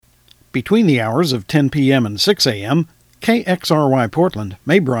Between the hours of 10 p.m. and 6 a.m., KXRY Portland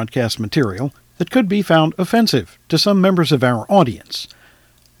may broadcast material that could be found offensive to some members of our audience.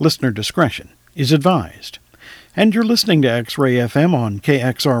 Listener discretion is advised. And you're listening to X-Ray FM on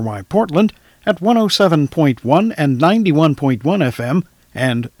KXRY Portland at 107.1 and 91.1 FM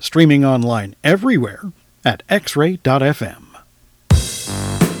and streaming online everywhere at xray.fm.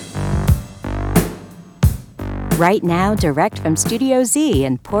 Right now, direct from Studio Z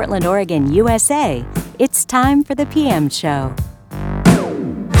in Portland, Oregon, USA, it's time for the PM Show.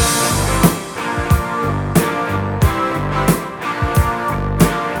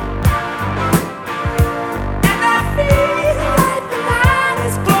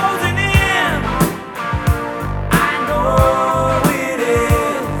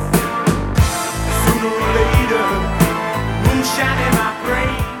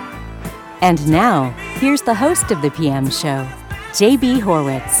 And now, here's the host of the PM Show, J.B.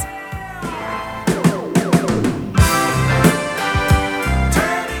 Horwitz.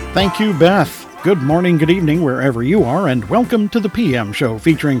 Thank you, Beth. Good morning, good evening, wherever you are, and welcome to the PM Show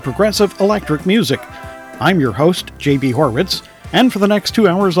featuring progressive electric music. I'm your host, J.B. Horwitz, and for the next 2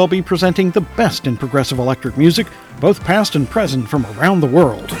 hours I'll be presenting the best in progressive electric music, both past and present from around the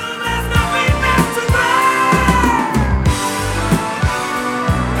world.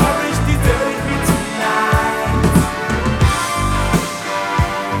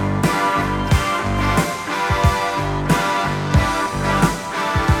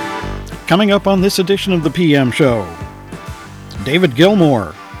 Coming up on this edition of the PM Show, David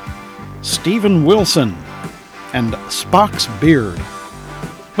Gilmour, Steven Wilson, and Spock's Beard.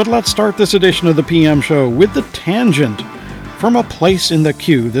 But let's start this edition of the PM Show with The Tangent. From A Place in the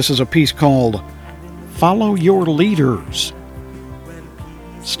Queue, this is a piece called Follow Your Leaders.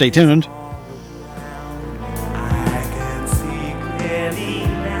 Stay tuned.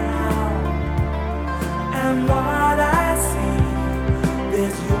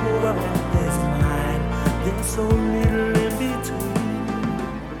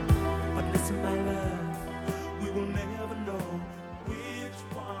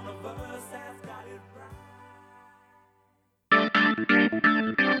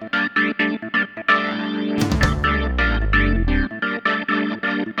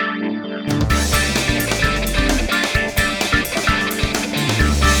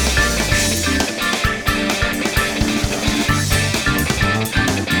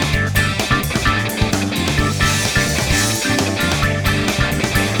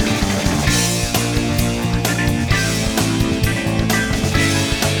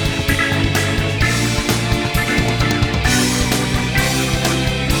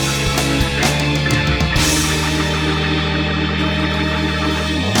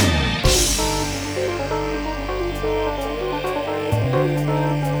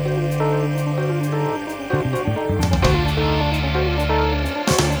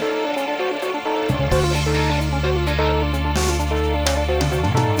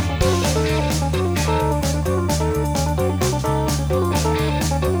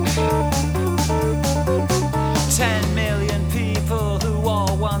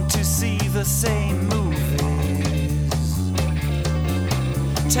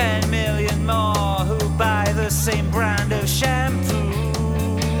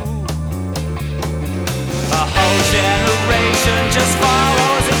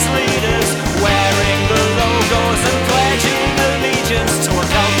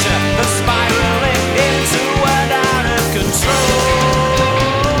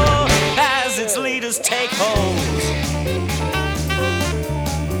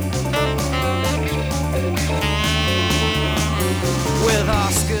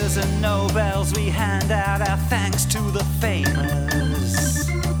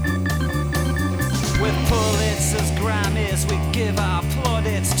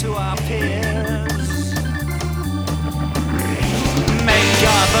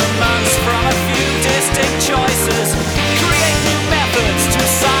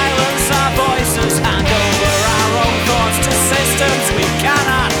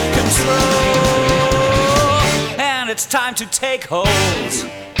 It's time to take hold.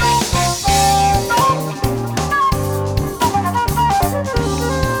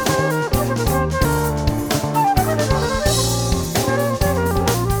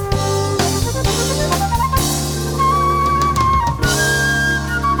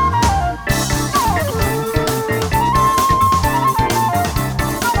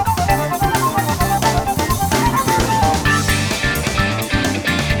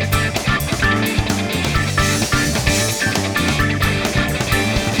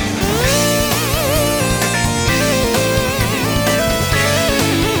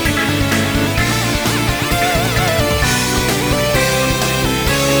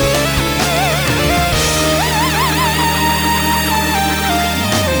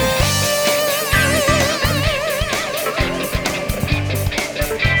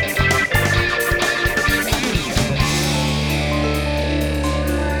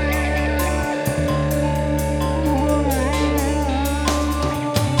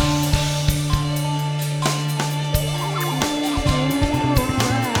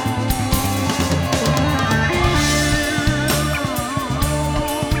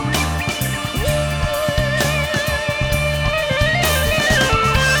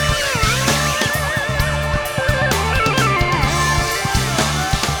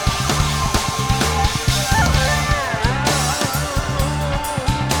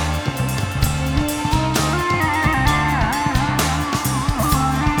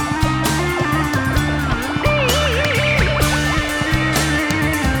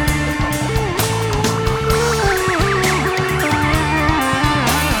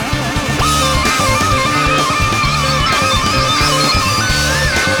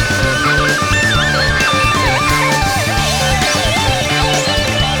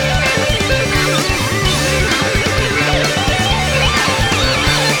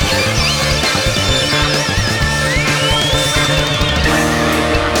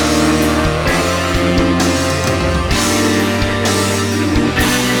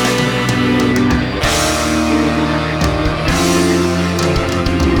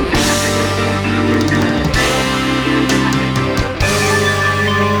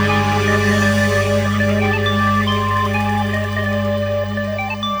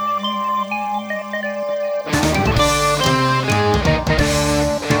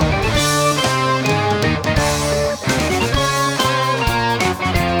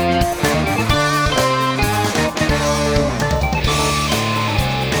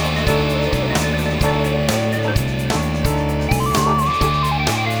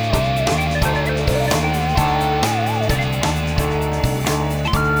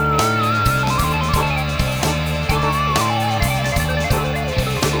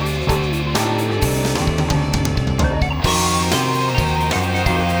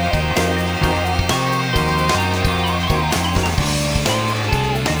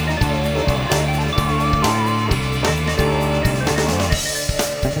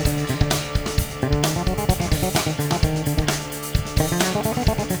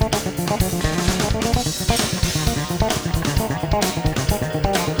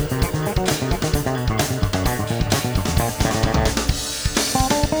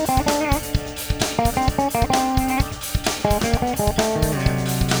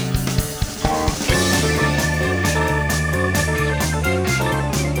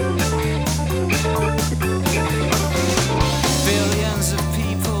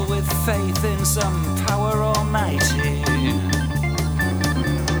 faith in some power almighty.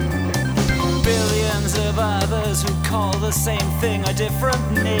 Billions of others who call the same thing a different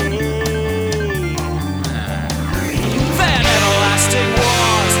name. Then everlasting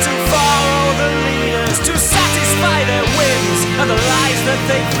wars to follow the leaders, to satisfy their whims and the lies that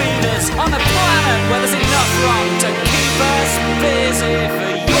they feed us on a planet where there's enough wrong to keep us busy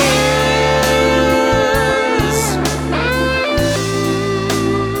for years.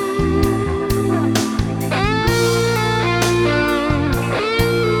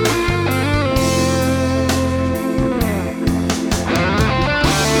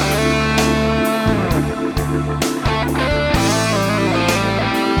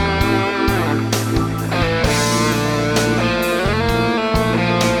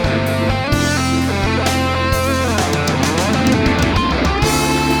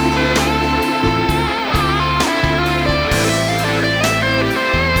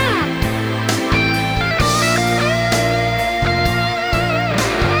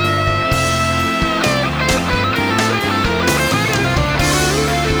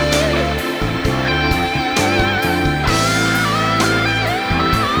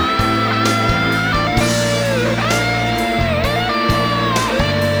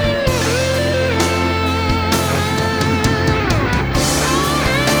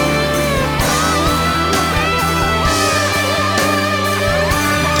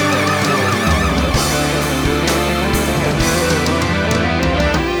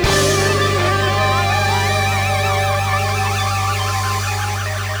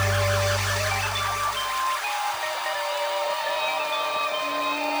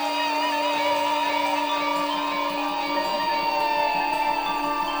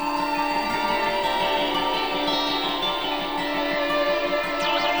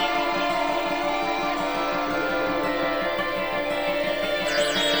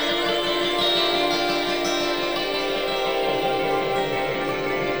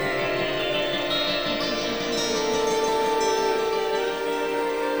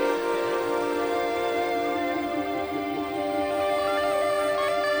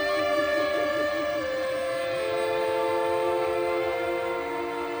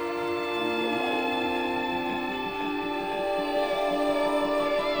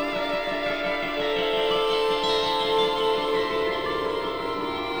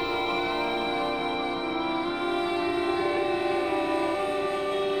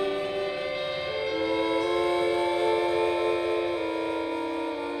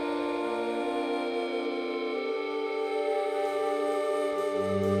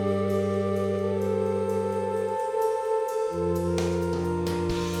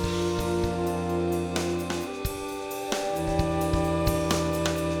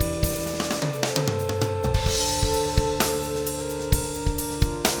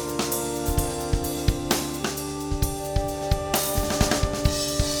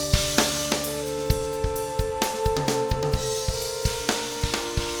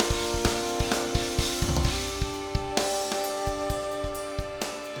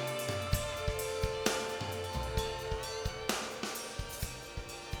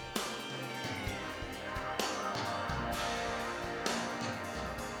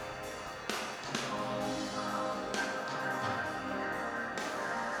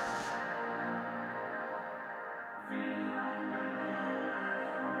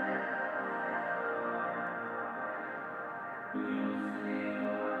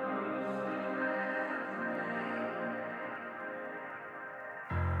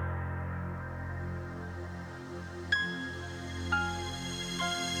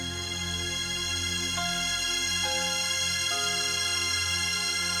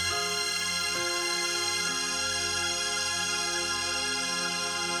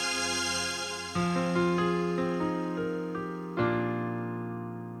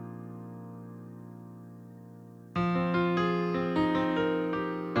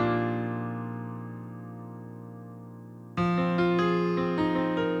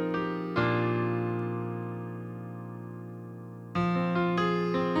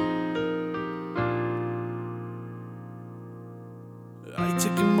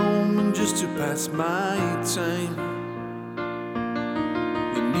 just to pass my time.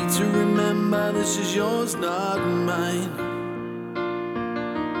 You need to remember this is yours, not mine.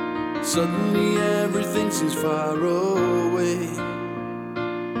 Suddenly everything seems far away,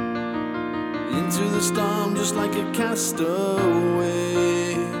 into the storm just like a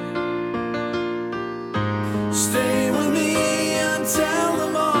castaway. Stay with me until the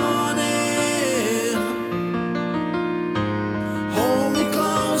morning. Hold me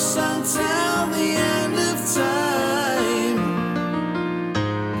close until the end of time.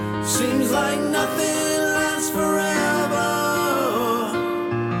 Seems like nothing lasts forever.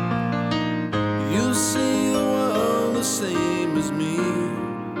 You see the world the same as me.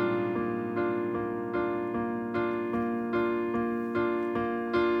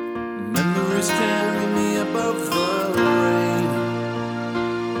 Memories carry me above the rain,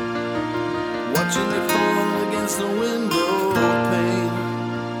 watching it fall against the window pane.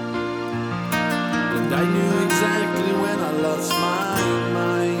 And I knew exactly when I lost my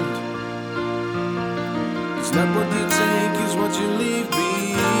mind. It's not what you take, it's what you leave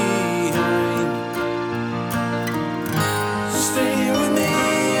behind. Stay with me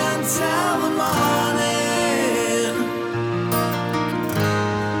until the morning.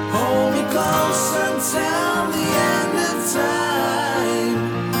 Hold me close until the end of time.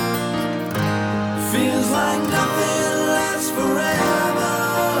 Feels like nothing lasts forever.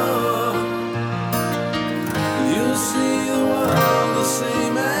 You see the world the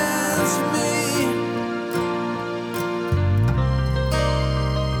same as me.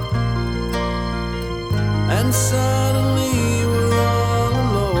 And suddenly we're all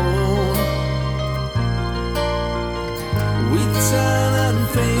alone. We turn and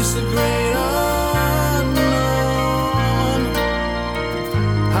face the great unknown.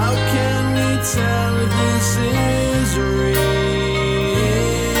 How can we tell if this is real?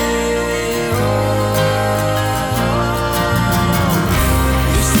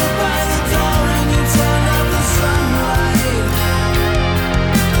 You stood by the door and you turned out the sunlight.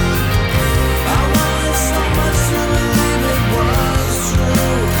 I wanted so much to believe it was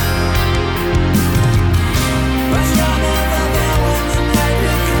true, but you're never there when the night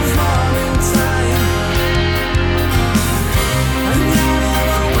becomes morning time. And you're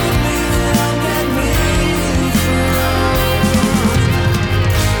never with me to get me through.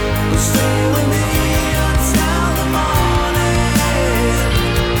 Stay with me until the morning.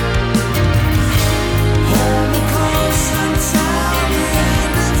 Hold me close until the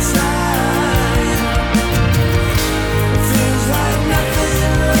end of time. Feels like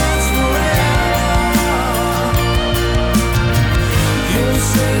nothing lasts forever. You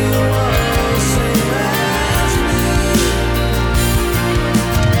see the world the same as me.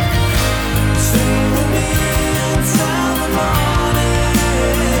 Stay with me until the morning.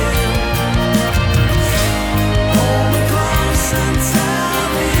 Hold me close until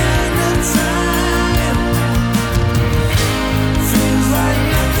the end of time. Feels like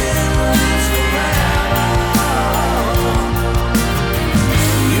nothing lasts forever.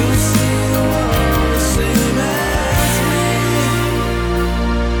 You see the world the same as me.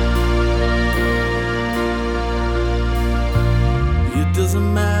 It doesn't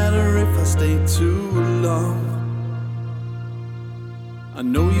matter if I stay too long. I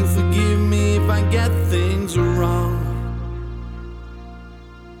know you'll forgive me if I get things wrong.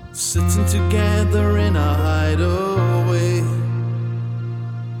 Sitting together in a hideaway.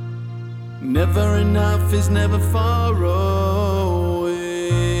 Never enough is never far away.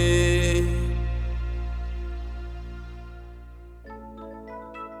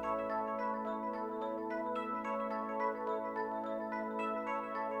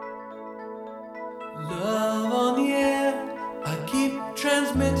 Love on the air, I keep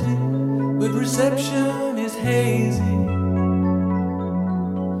transmitting, but reception is hazy.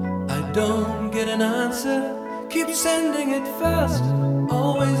 I don't get an answer, keep sending it fast.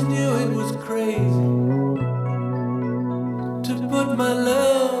 Always knew it was crazy to put my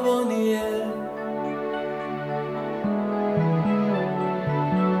love on the air.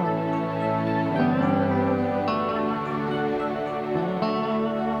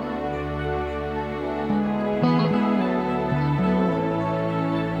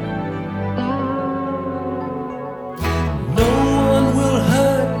 No one will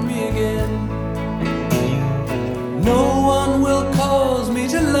hurt me again. No one will cause me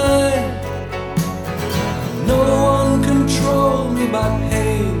to lie. No one control me by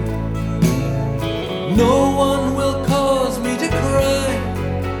pain. No one will cause me to cry.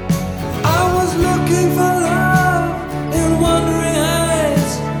 I was looking for love in wandering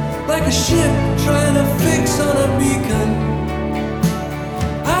eyes, like a ship trying to fix on a beacon.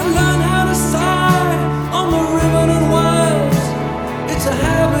 I learned how to sigh on the river and wilds. It's a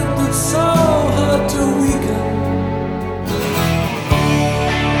habit that's so hard to weaken.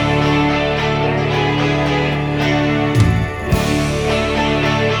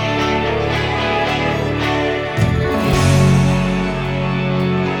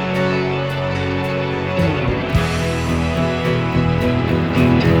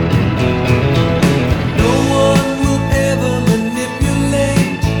 No one will ever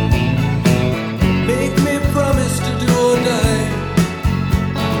manipulate, make me promise to do or die.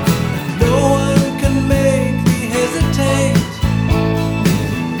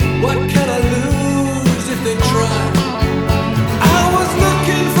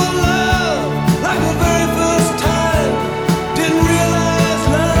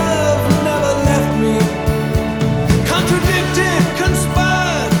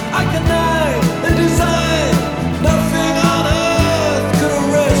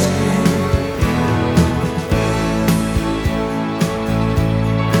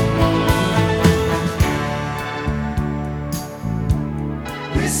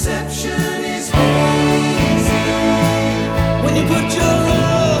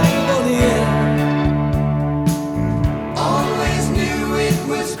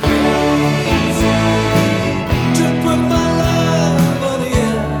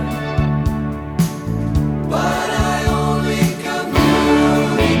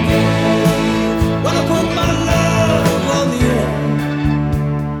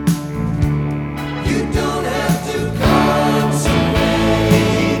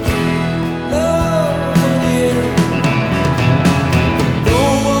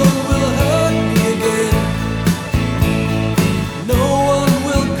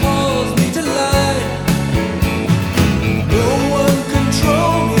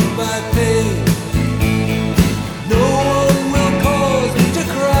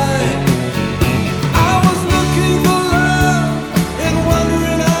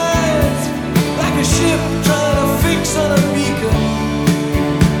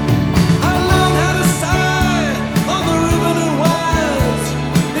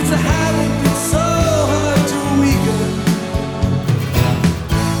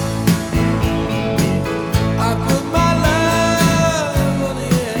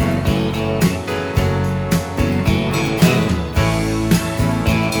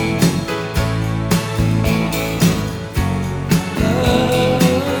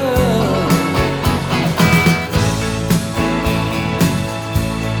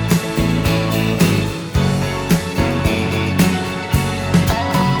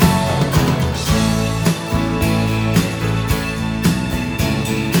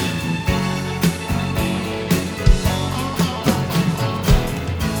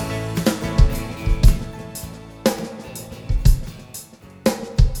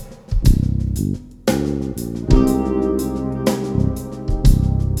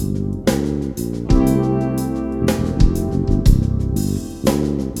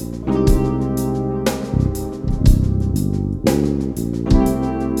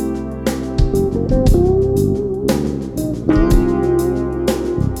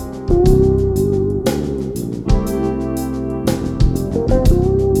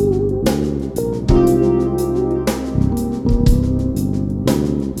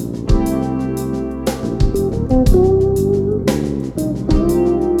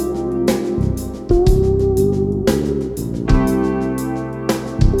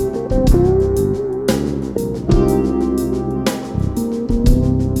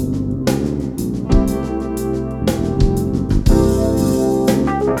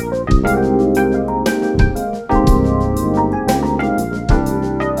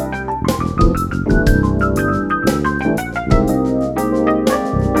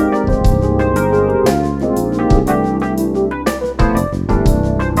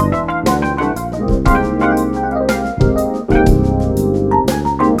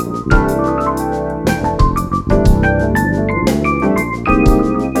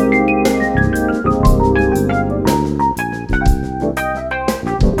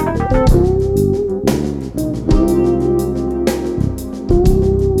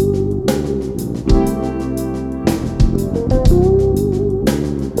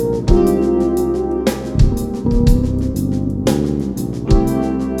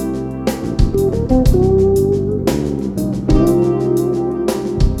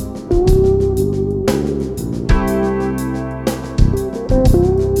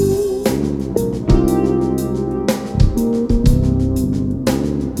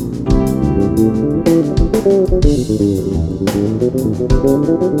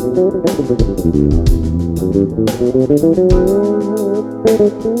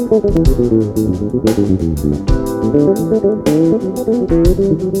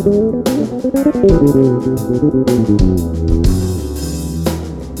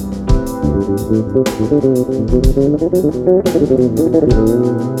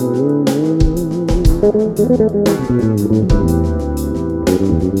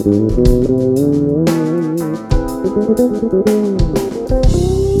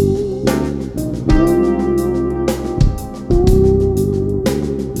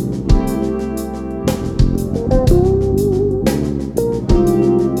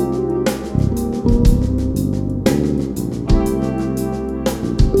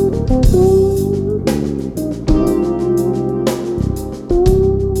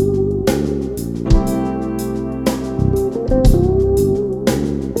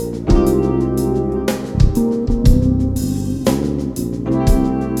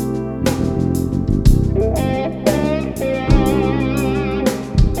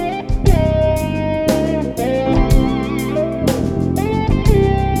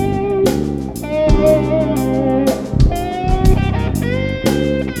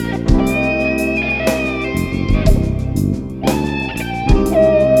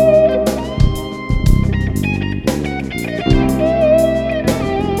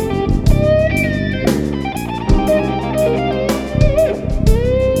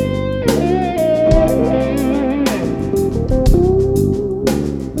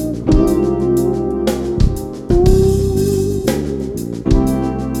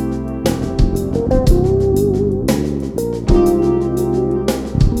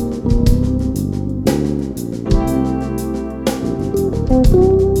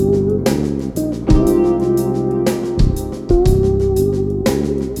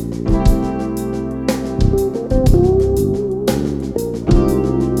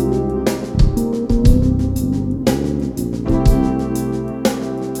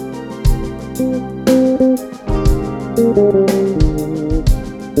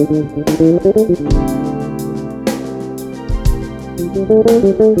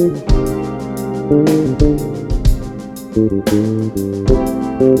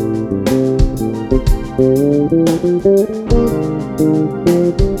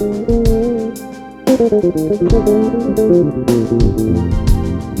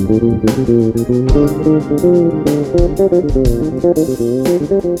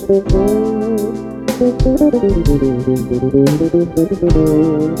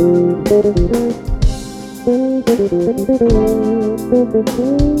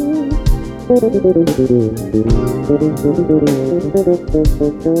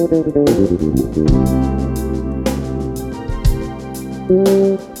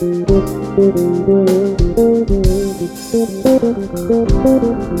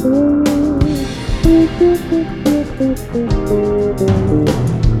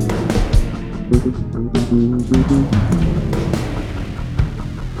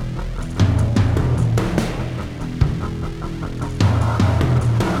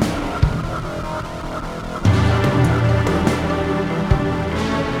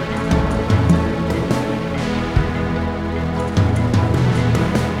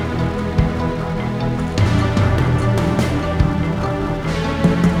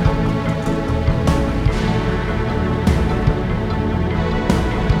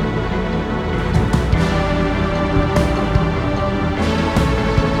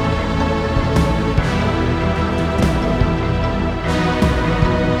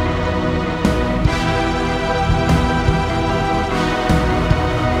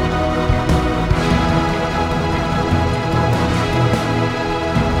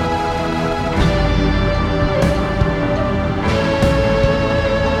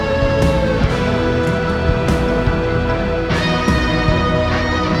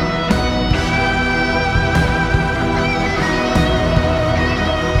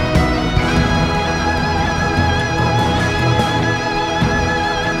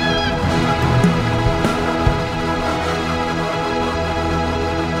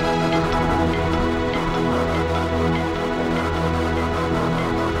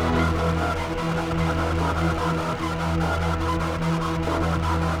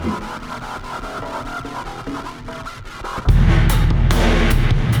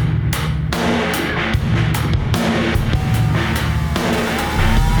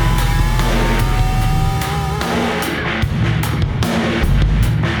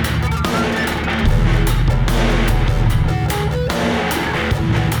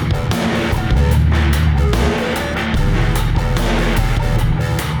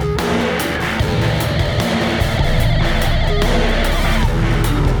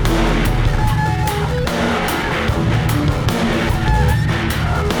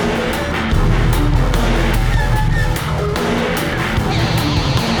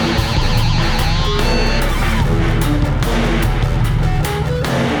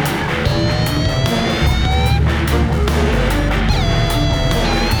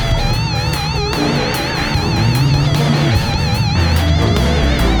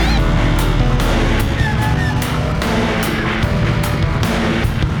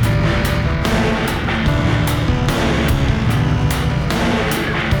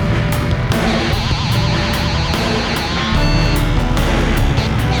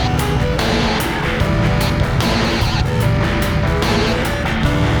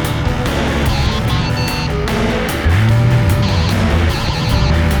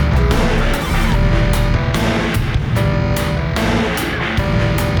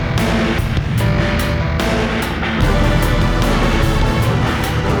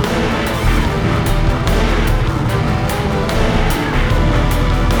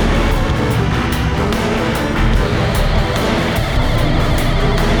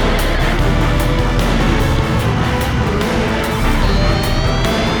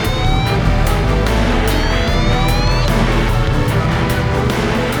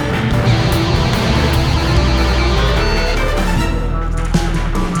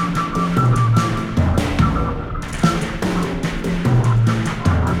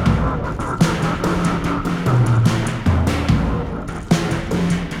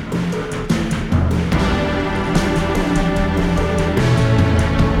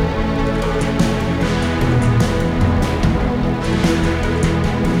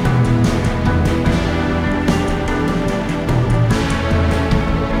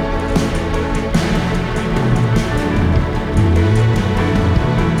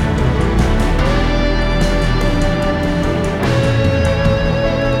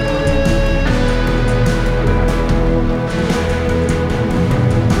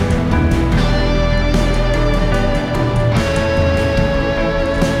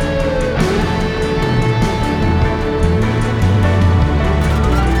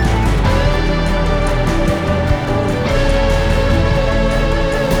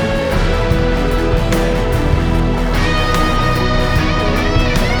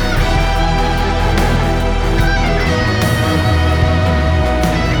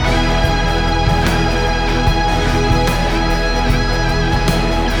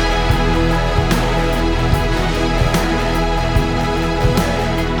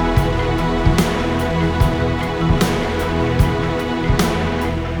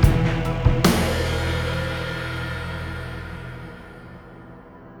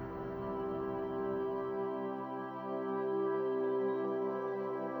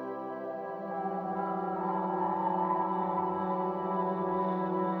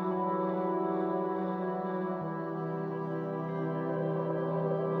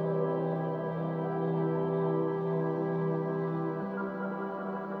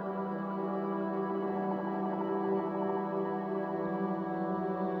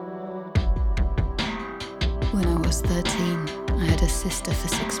 was 13, I had a sister for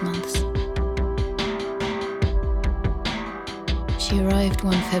 6 months. She arrived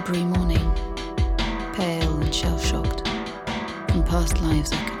one February morning, pale and shell-shocked, from past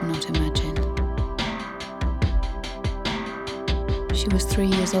lives I could not imagine. She was 3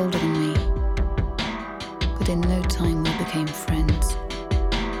 years older than me, but in no time we became friends.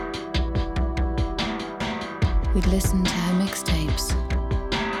 We'd listen to her mixtapes,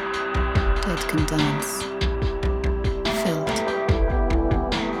 Dead Can Dance, Felt,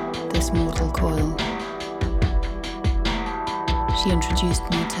 This Mortal Coil. She introduced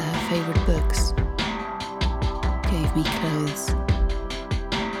me to her favourite books, gave me clothes,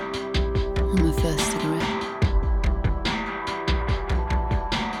 and my first cigarette.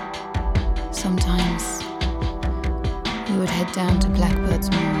 Sometimes we would head down to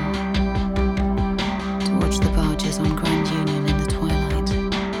Blackbird's Moor to watch the barges on Grand Union in the twilight.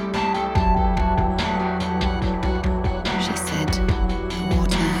 She said the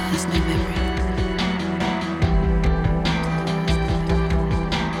water has no memory.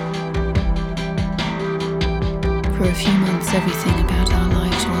 For a few months, everything about our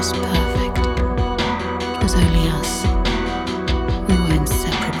lives was perfect. It was only us. We were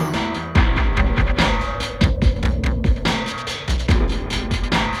inseparable.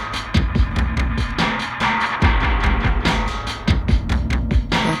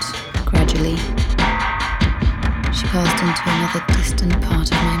 But gradually, she passed into another distant part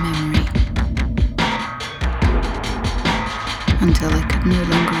of my memory, until I could no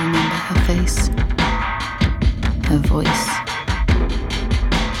longer remember her face, her voice,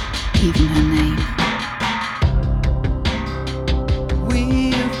 even her name.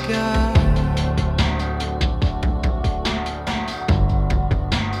 We've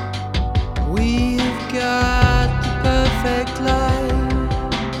got the perfect life.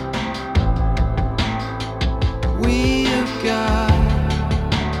 We've got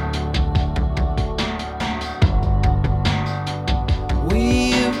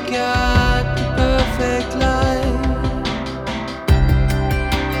the perfect life.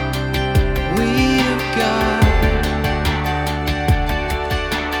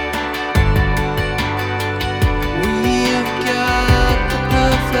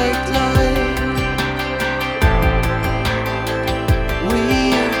 We've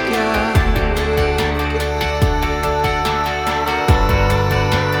got the perfect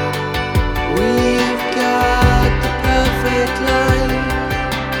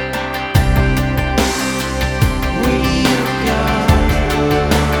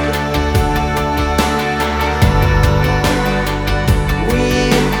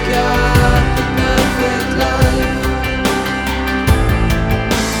We've got the perfect life. We've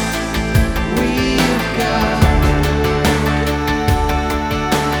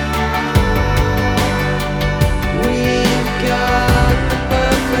got the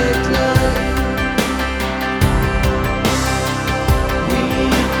perfect life.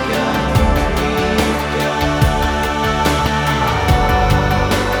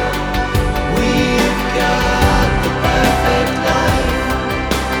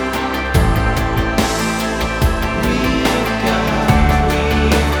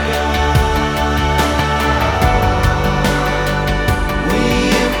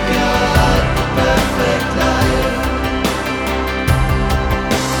 We've got the perfect life.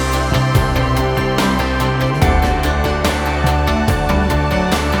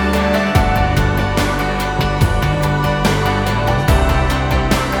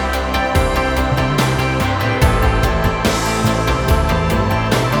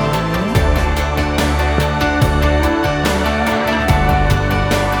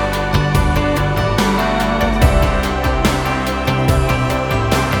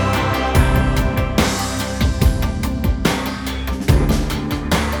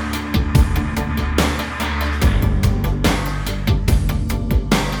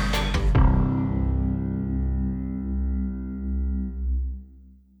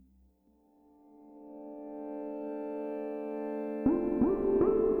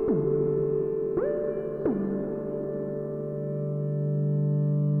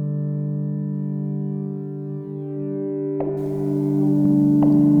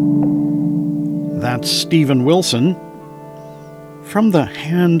 That's Steven Wilson from the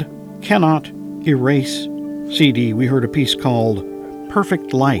Hand Cannot Erase CD. We heard a piece called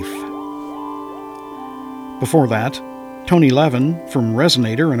Perfect Life. Before that, Tony Levin from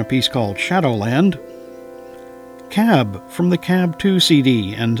Resonator and a piece called Shadowland. Cab from the Cab 2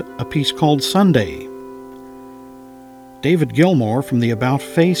 CD and a piece called Sunday. David Gilmour from the About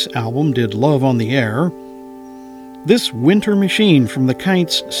Face album did Love on the Air. This Winter Machine from the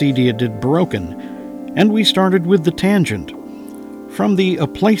Kites CD did Broken. And we started with The Tangent. From the A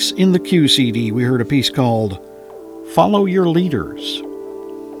Place in the Queue CD, we heard a piece called Follow Your Leaders.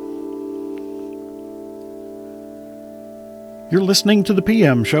 You're listening to the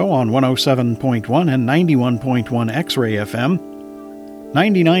PM Show on 107.1 and 91.1 X-Ray FM,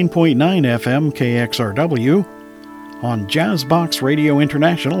 99.9 FM KXRW, on Jazzbox Radio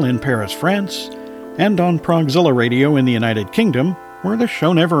International in Paris, France, and on Progzilla Radio in the United Kingdom, where the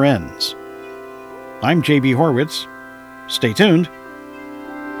show never ends. I'm J.B. Horwitz. Stay tuned.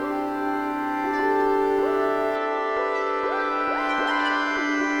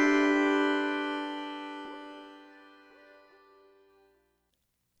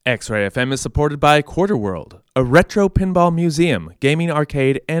 X-Ray FM is supported by Quarter World, a retro pinball museum, gaming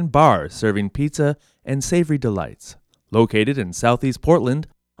arcade, and bar serving pizza and savory delights. Located in Southeast Portland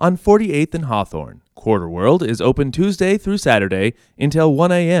on 48th and Hawthorne, Quarter World is open Tuesday through Saturday until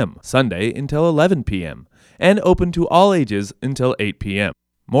 1 a.m., Sunday until 11 p.m., and open to all ages until 8 p.m.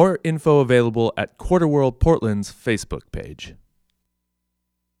 More info available at Quarter World Portland's Facebook page.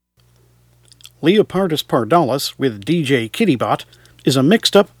 Leopardus Pardalis with DJ Kittybot is a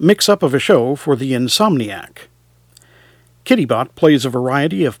mix-up of a show for the Insomniac. Kittybot plays a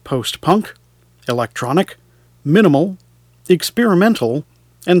variety of post-punk, electronic, minimal, experimental,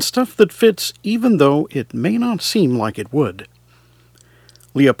 and stuff that fits even though it may not seem like it would.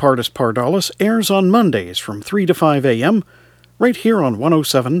 Leopardus Pardalis airs on Mondays from 3 to 5 a.m. right here on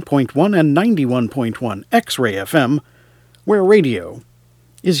 107.1 and 91.1 X-Ray FM, where radio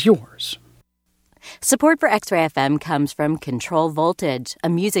is yours. Support for X-Ray FM comes from Control Voltage, a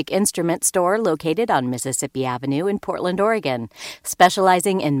music instrument store located on Mississippi Avenue in Portland, Oregon.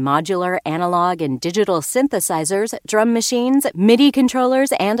 Specializing in modular, analog, and digital synthesizers, drum machines, MIDI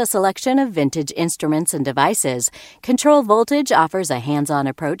controllers, and a selection of vintage instruments and devices, Control Voltage offers a hands-on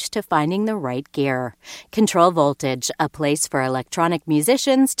approach to finding the right gear. Control Voltage, a place for electronic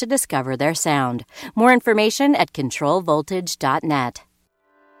musicians to discover their sound. More information at controlvoltage.net.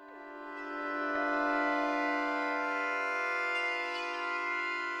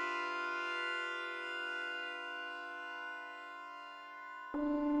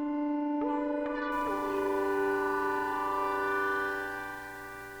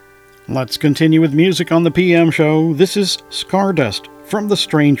 Let's continue with music on the PM Show. This is Scardust from the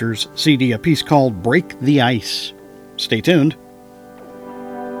Strangers CD, a piece called Break the Ice. Stay tuned.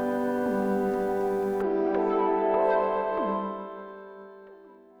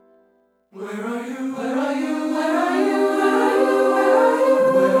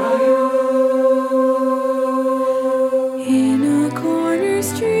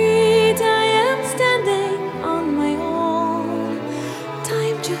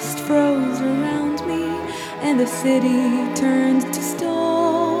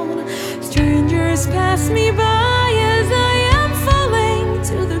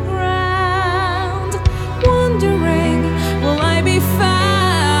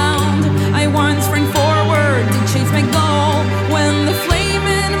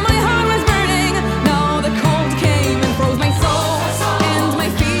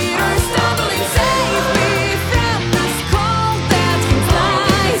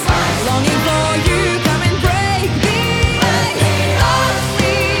 Longing for you, come and break me.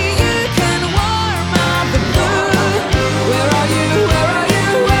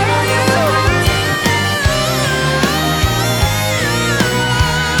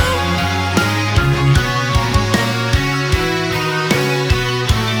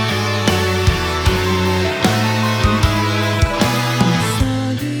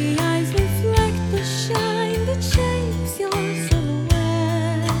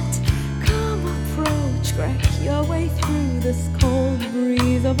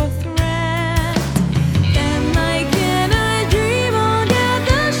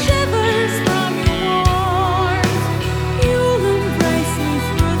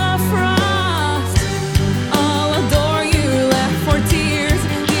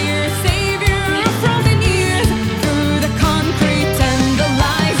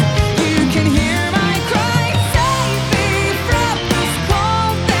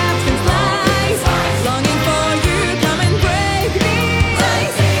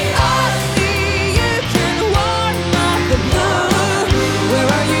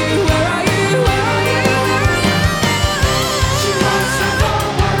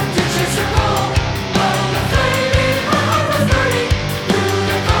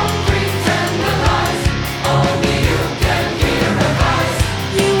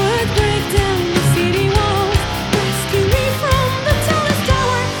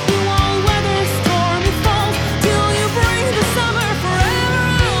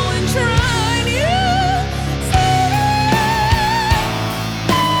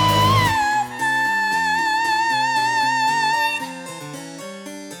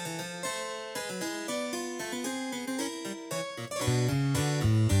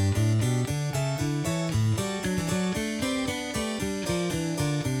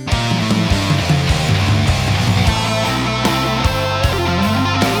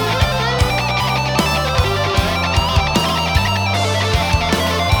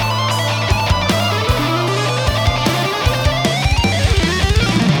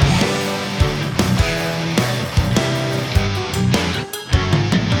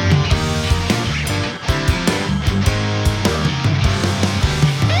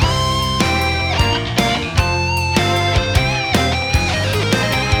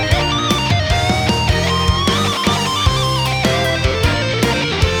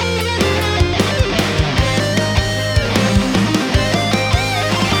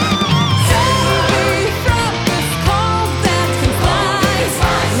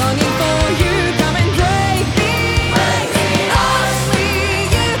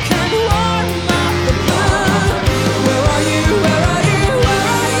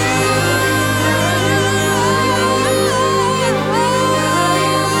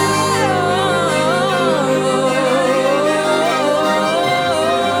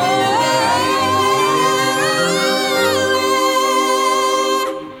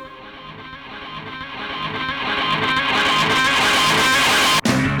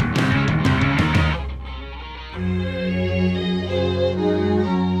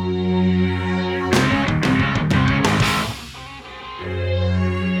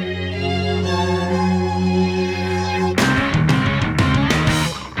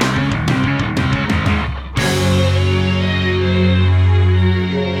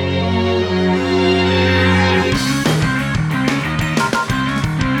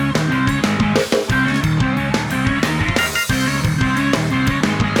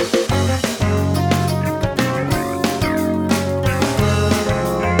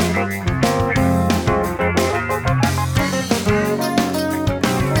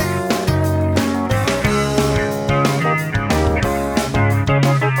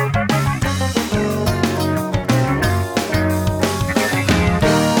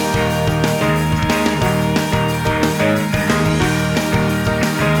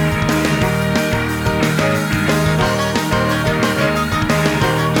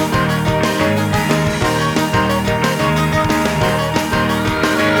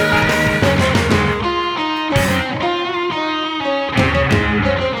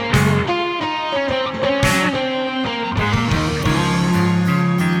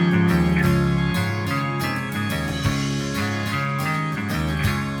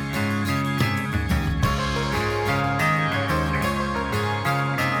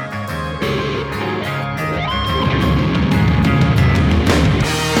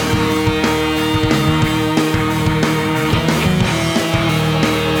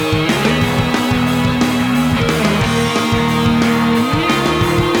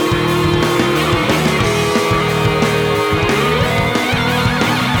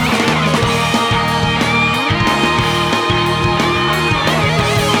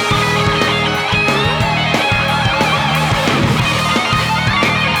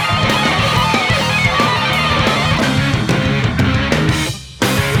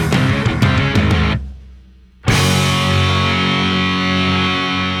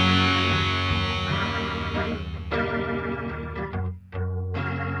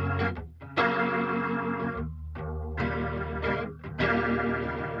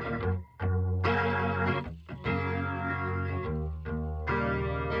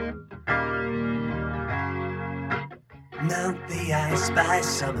 Melt the ice by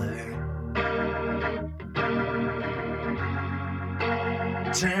summer.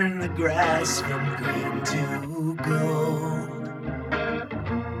 Turn the grass from green to gold.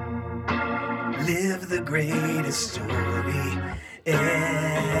 Live the greatest story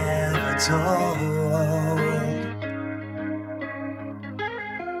ever told.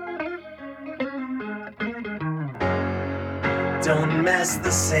 Don't mess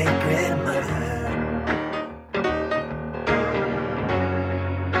the sacred mother.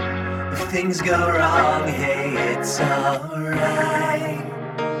 If things go wrong, hey, it's alright.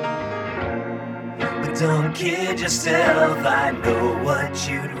 But don't kid yourself, I know what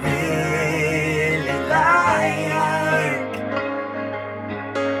you'd really like.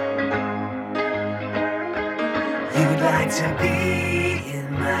 You'd like to be in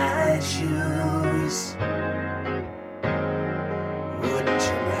my shoes. Wouldn't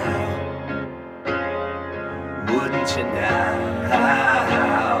you now? Wouldn't you now?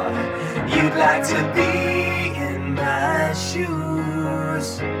 You'd like to be in my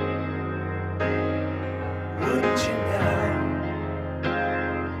shoes. Wouldn't you now?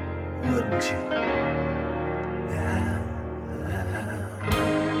 Wouldn't you now?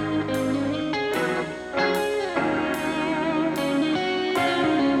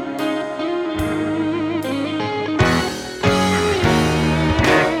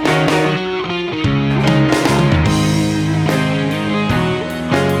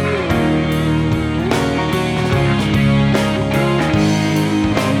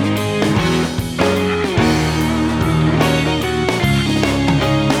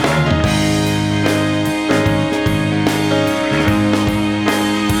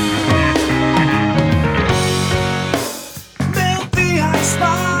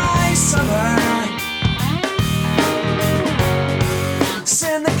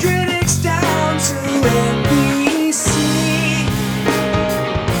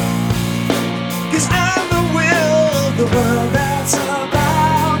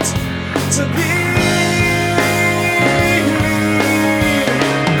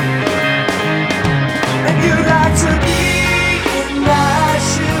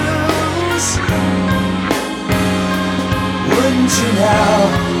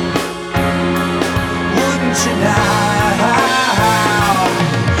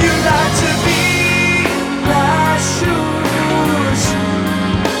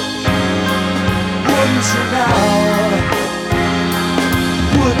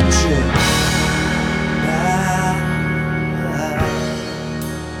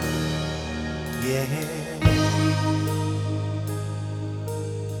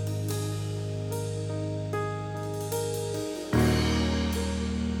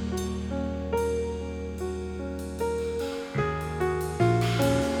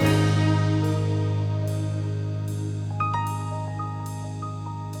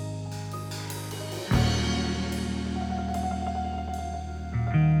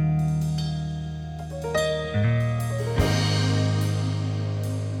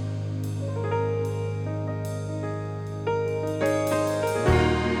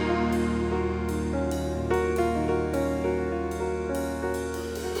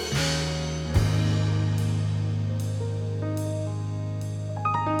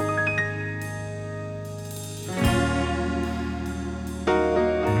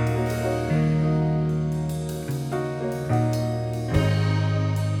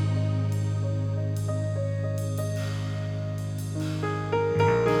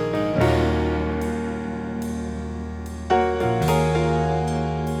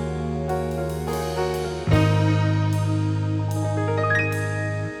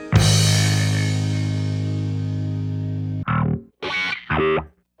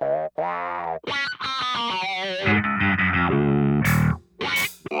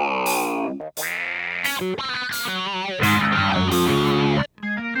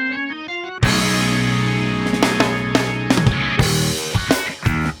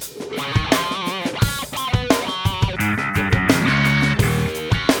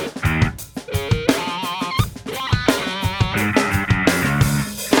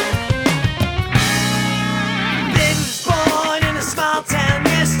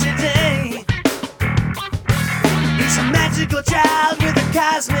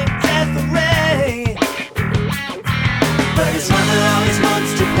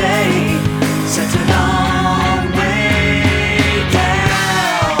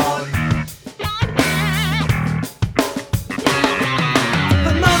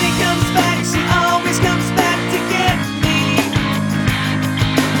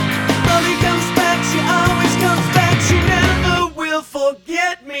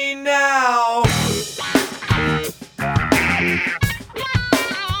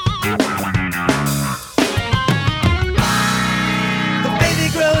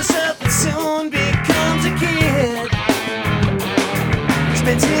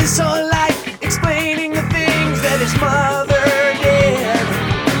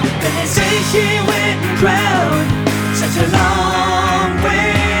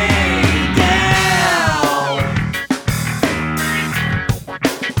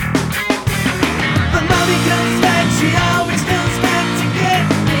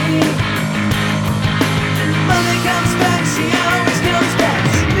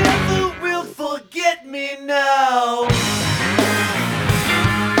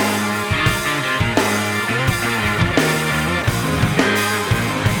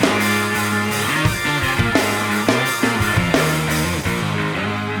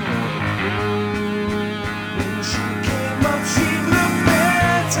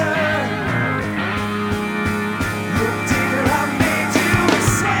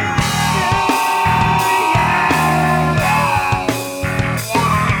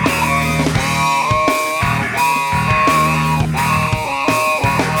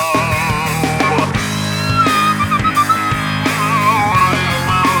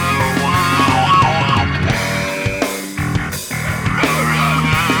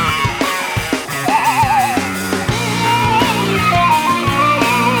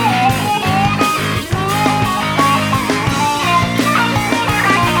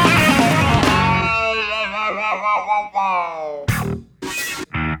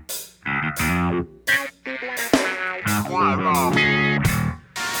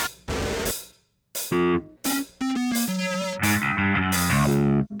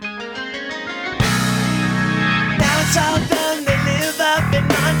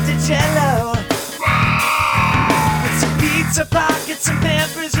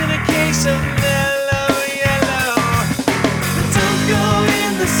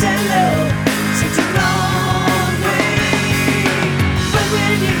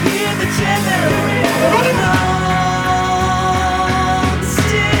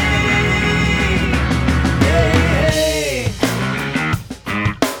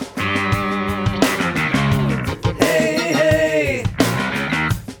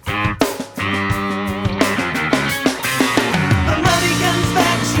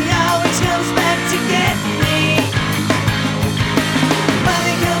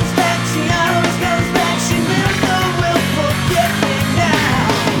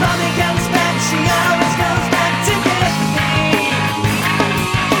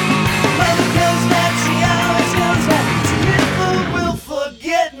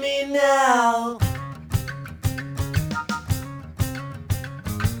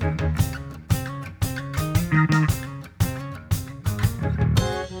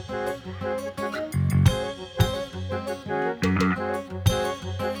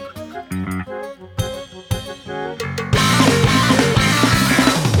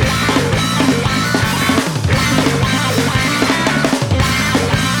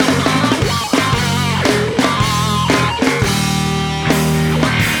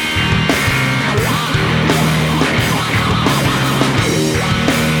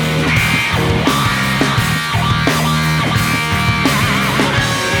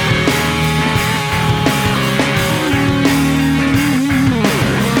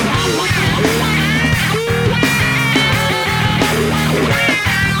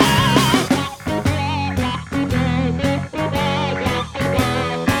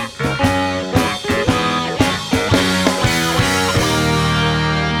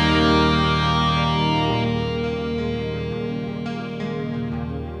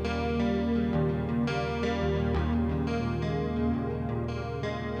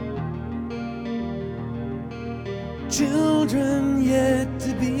 children yet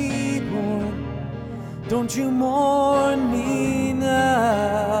to be born, don't you mourn me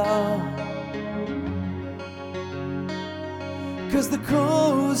now. 'Cause the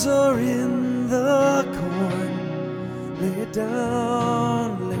crows are in the corn. Lay it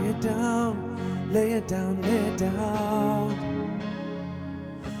down, lay it down, lay it down, lay it down.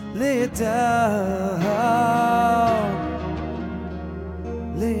 Lay it down.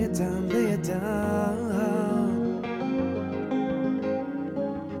 Lay it down, lay it down.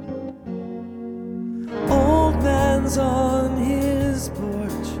 Old man's on his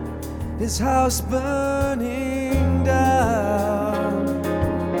porch, his house burning down.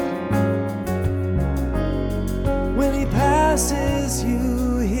 When he passes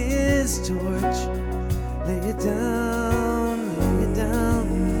you his torch, lay it down, lay it down,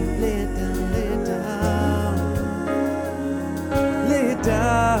 lay it down, lay it down. Lay it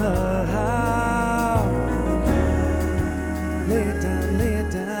down, lay it down, lay it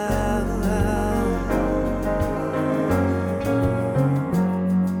down.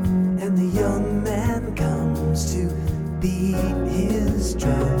 And the young man comes to beat his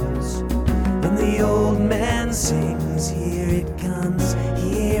drums, and the old man sings, here it comes,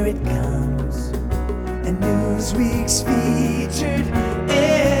 here it comes. And Newsweek's featured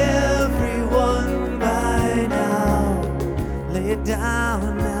everyone by now. Lay it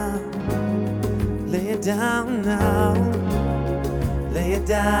down now, lay it down now, lay it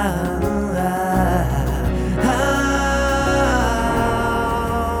down.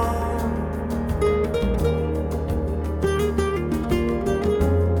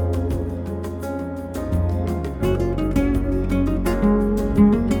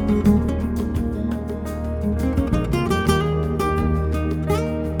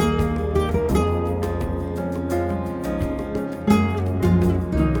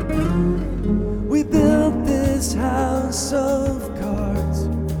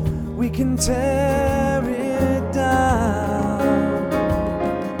 We can tear it down.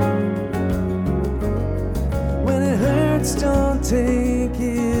 When it hurts, don't take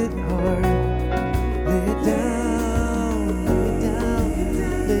it hard. Lay it down, lay it down,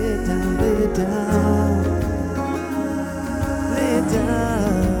 lay it down, lay it down. Lay it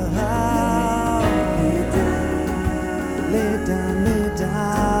down, lay it down, lay it down, lay it down.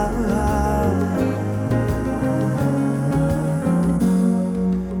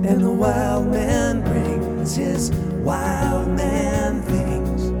 And the wild man brings his wild man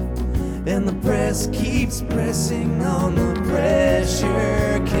things, and the press keeps pressing on the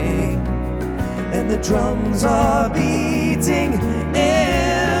pressure king, and the drums are beating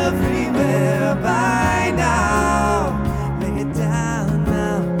everywhere by now. Lay it down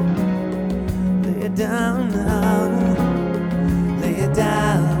now, lay it down now, lay it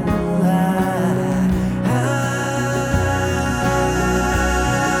down.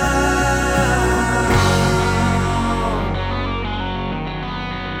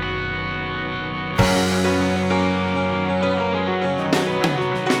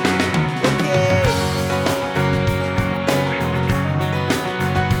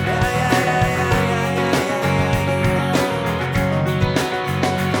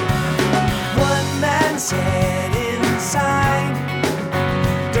 Said inside,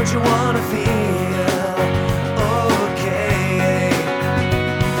 don't you wanna feel okay?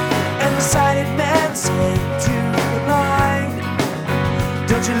 And the sighted man said to the blind,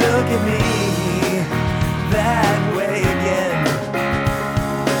 don't you look at me that way again?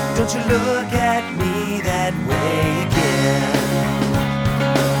 Don't you look at me that way again?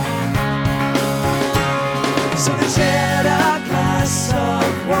 So they shared a glass of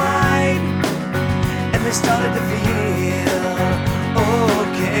wine, and they started to feel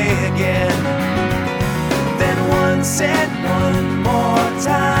okay again. Then one said one more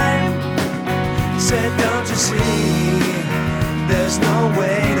time, he said, don't you see, there's no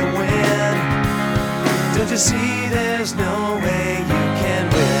way to win. Don't you see, there's no way you can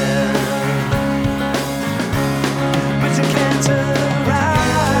win. But you can't turn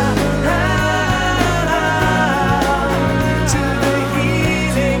around to the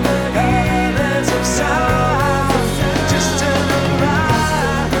healing goodness of sound. Just turn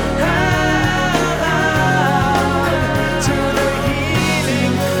around to the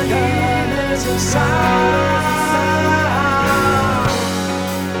healing goodness of sound.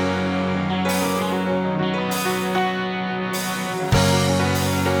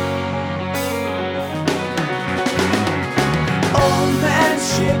 Old man's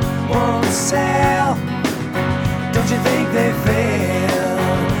ship won't sail. Don't you think they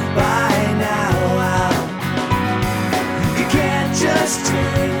failed by now? You can't just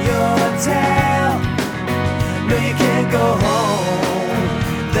turn your tail. No, you can't.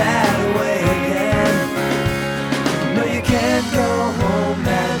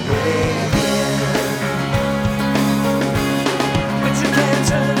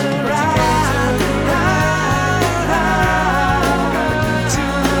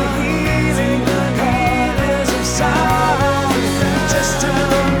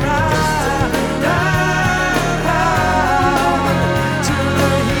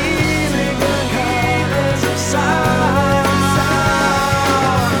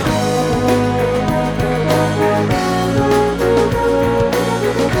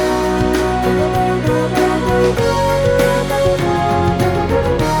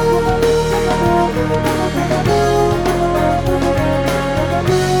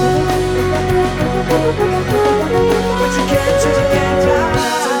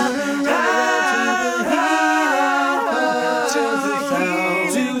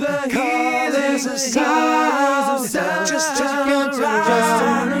 hears a sound, just turn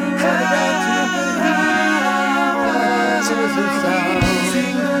around.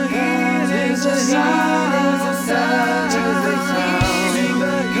 Here's a sound.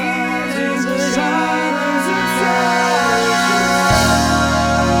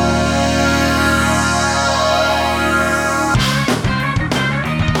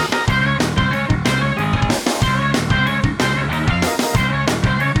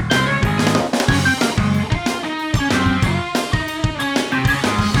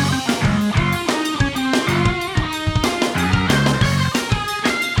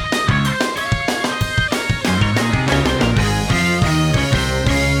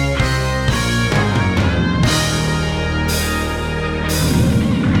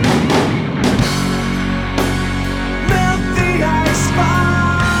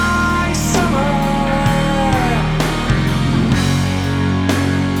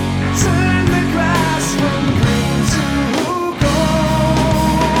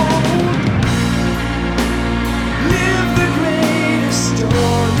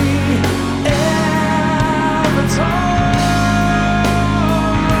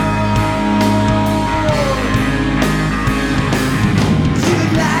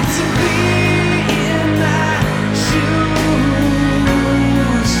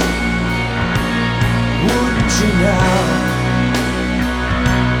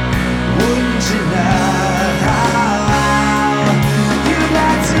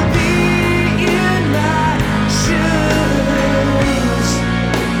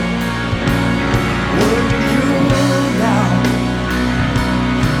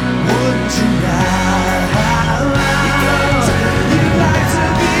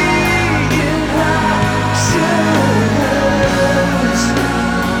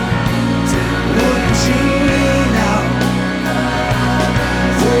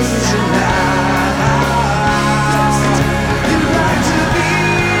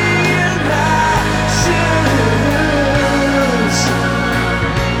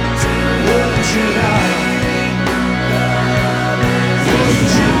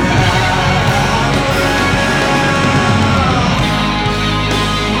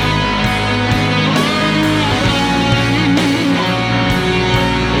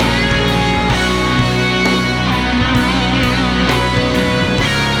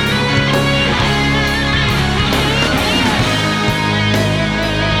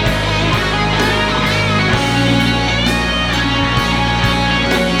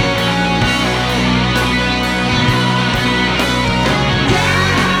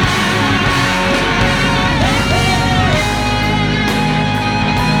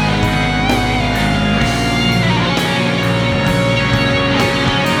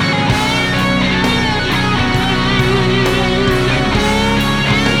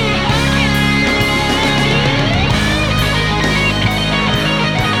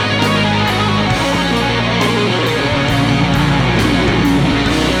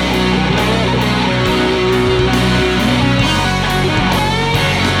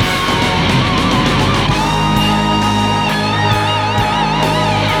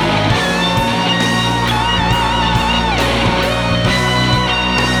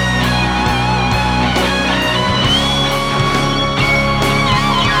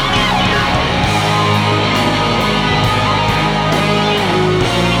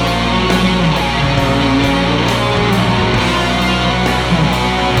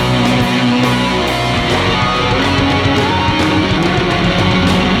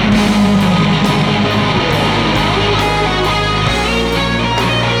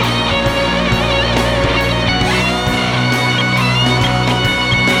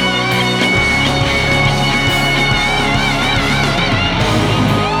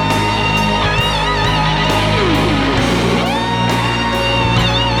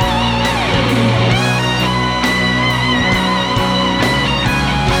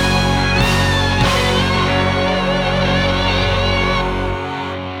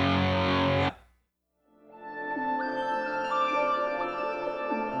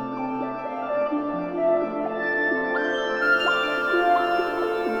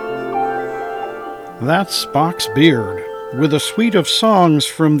 That's Spock's Beard, with a suite of songs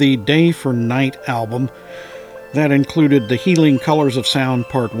from the Day for Night album that included The Healing Colors of Sound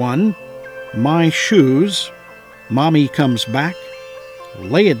Part 1, My Shoes, Mommy Comes Back,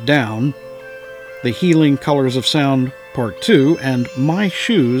 Lay It Down, The Healing Colors of Sound Part 2, and My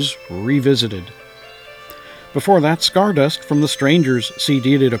Shoes Revisited. Before that, Skardust from the Strangers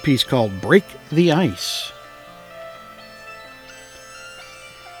CD did a piece called Break the Ice.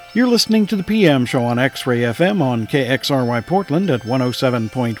 You're listening to the PM show on X-Ray FM on KXRY Portland at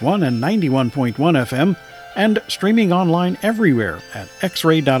 107.1 and 91.1 FM and streaming online everywhere at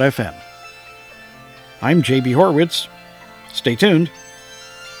xray.fm. I'm J.B. Horwitz. Stay tuned.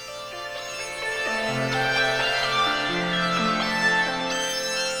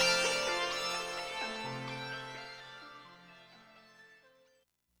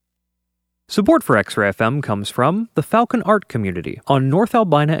 Support for X-Ray FM comes from the Falcon Art Community. On North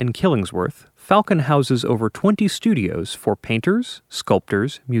Albina and Killingsworth, Falcon houses over 20 studios for painters,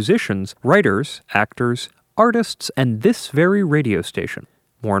 sculptors, musicians, writers, actors, artists, and this very radio station.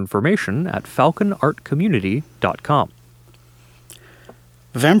 More information at falconartcommunity.com.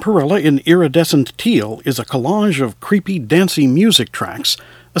 Vampirella in Iridescent Teal is a collage of creepy, dancey music tracks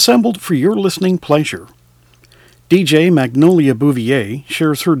assembled for your listening pleasure. DJ Magnolia Bouvier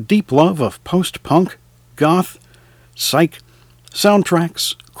shares her deep love of post-punk, goth, psych,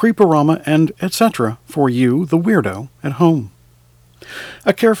 soundtracks, creeporama, and etc. for you, the weirdo, at home.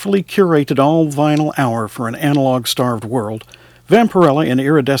 A carefully curated all-vinyl hour for an analog-starved world, Vampirella in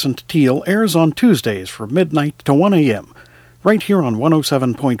Iridescent Teal airs on Tuesdays from midnight to 1 a.m., right here on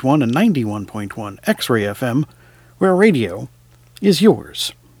 107.1 and 91.1 X-Ray FM, where radio is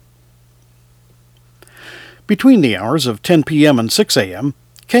yours. Between the hours of 10 p.m. and 6 a.m.,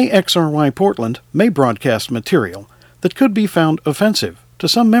 KXRY Portland may broadcast material that could be found offensive to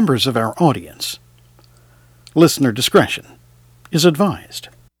some members of our audience. Listener discretion is advised.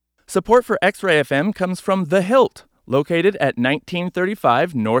 Support for X-Ray FM comes from The Hilt, located at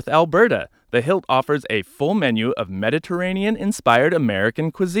 1935 North Alberta. The Hilt offers a full menu of Mediterranean-inspired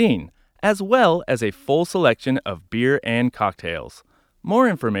American cuisine, as well as a full selection of beer and cocktails. More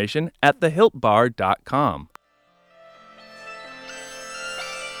information at thehiltbar.com.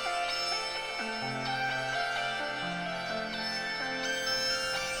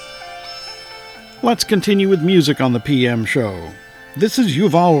 Let's continue with music on the PM show. This is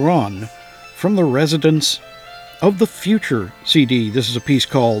Yuval Ron from the Residents of the Future CD. This is a piece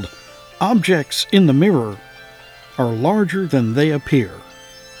called Objects in the Mirror Are Larger Than They Appear.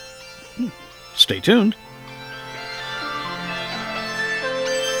 Stay tuned.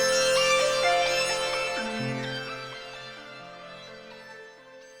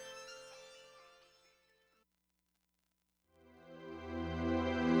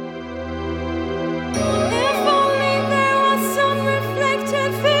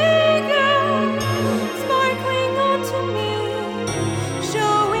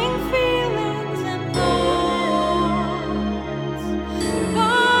 But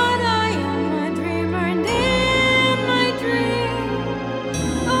I am a dreamer.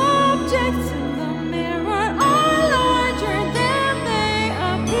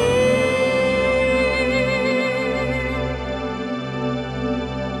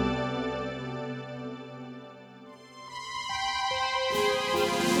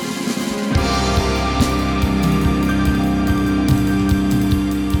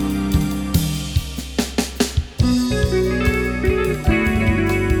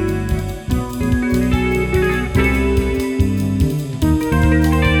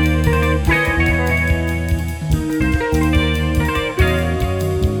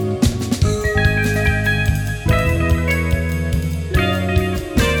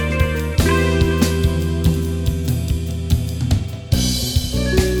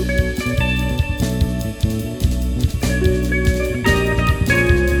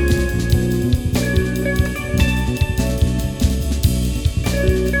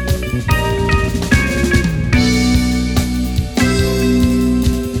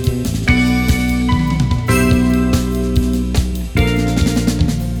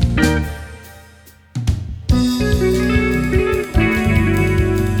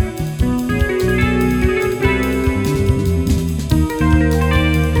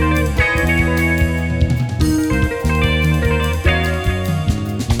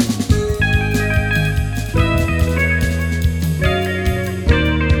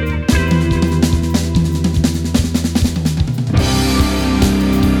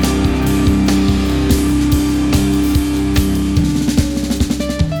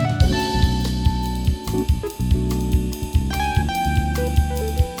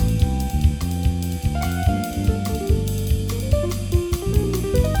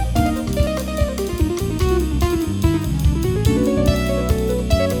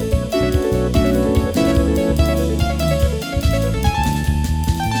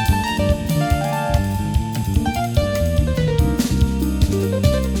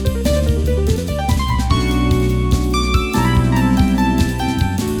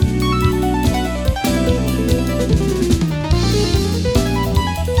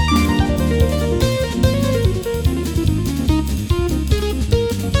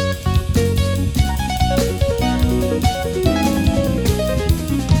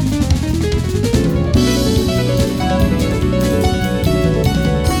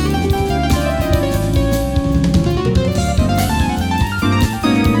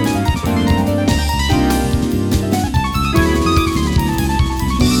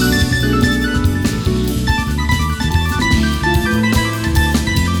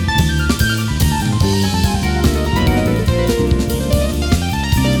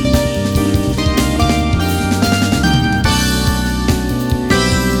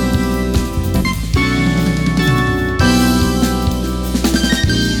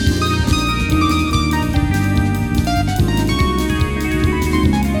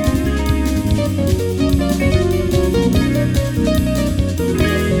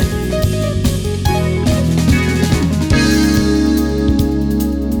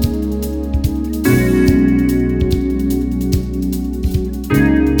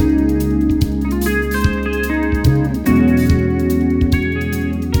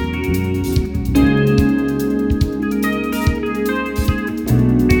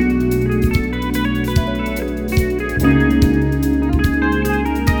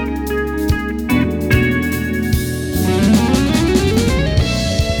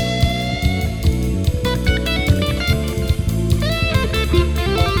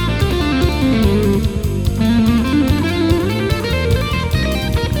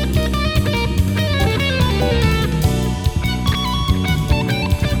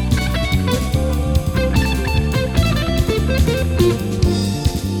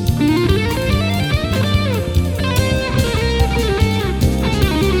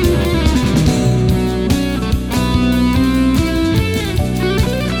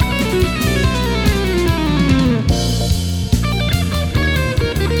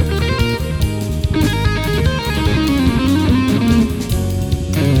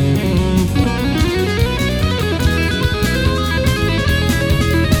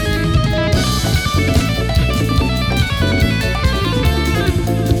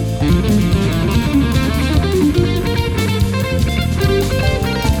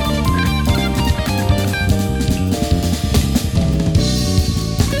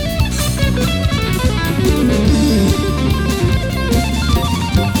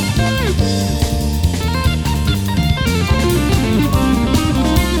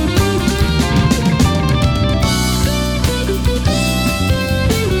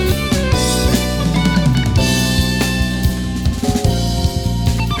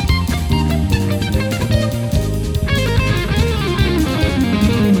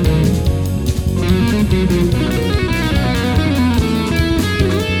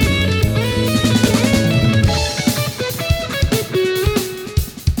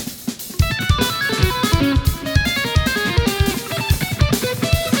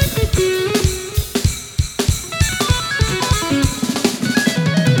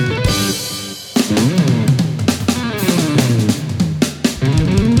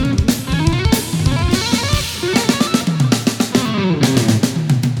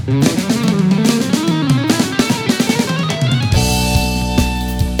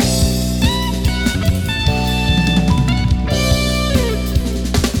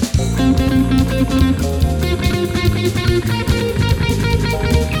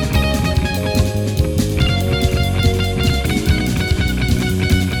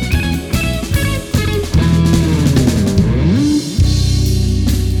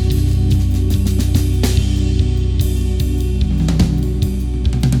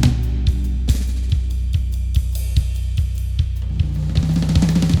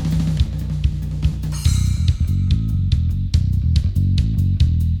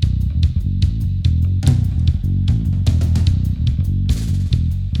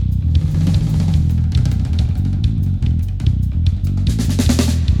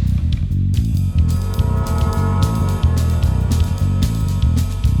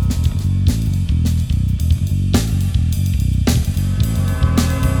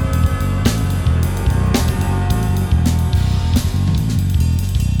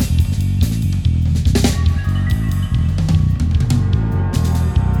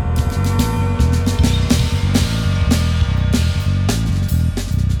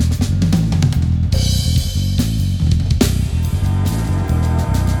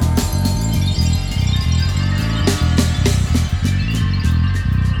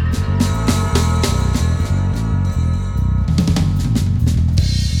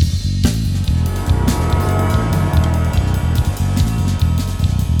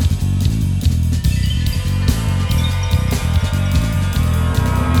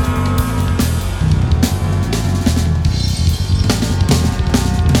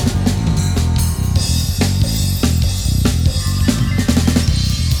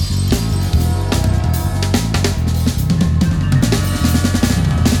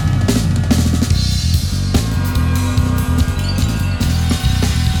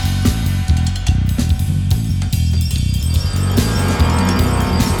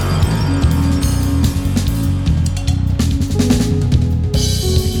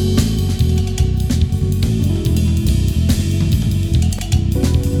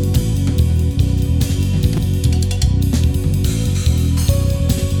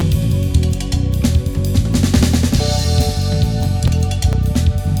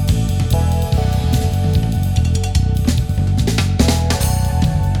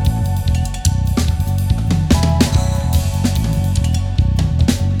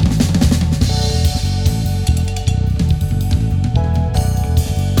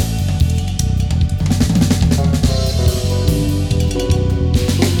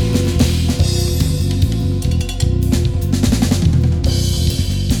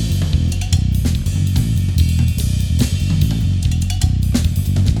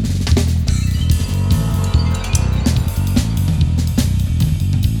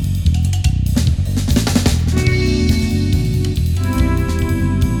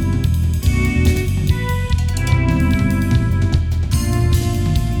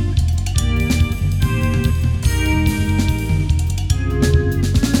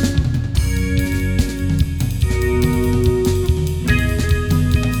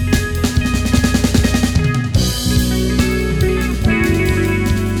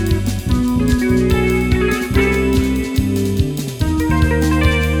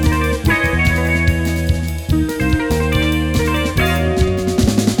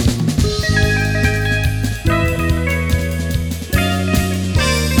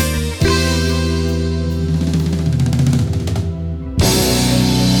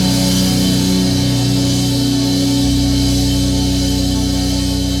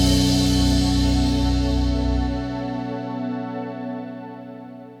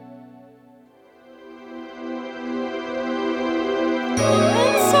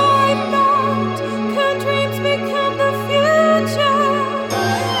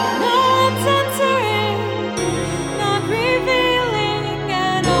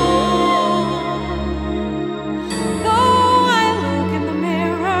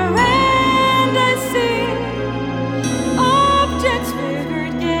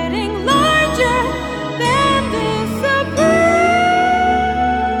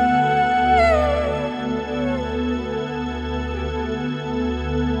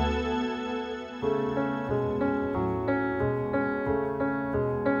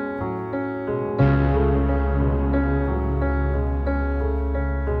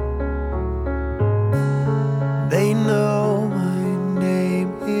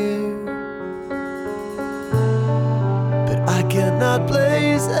 cannot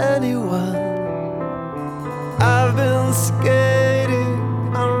please anyone. I've been skating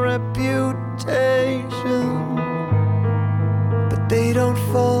on reputation, but they don't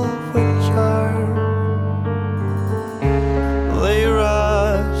fall for charm. They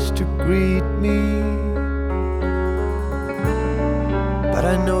rush to greet me, but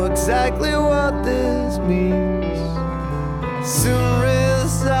I know exactly what this means. Soon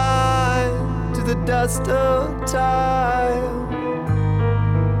resign to the dust of time,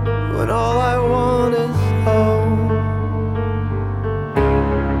 when all I want is home.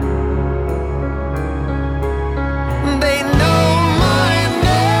 They know my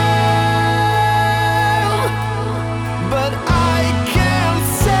name, but I can't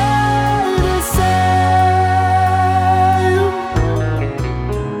say the same.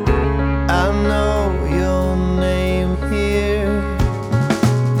 I know your name here.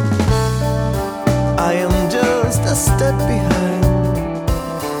 I am just a step behind.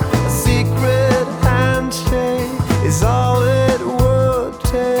 A secret handshake is all it would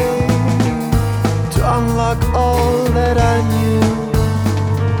take to unlock all that I knew.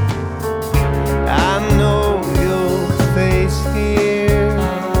 I know your face here,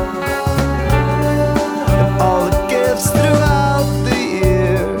 and all it gives throughout the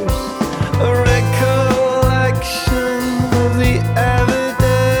years, a recollection of the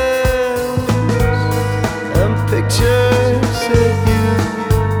evidence and pictures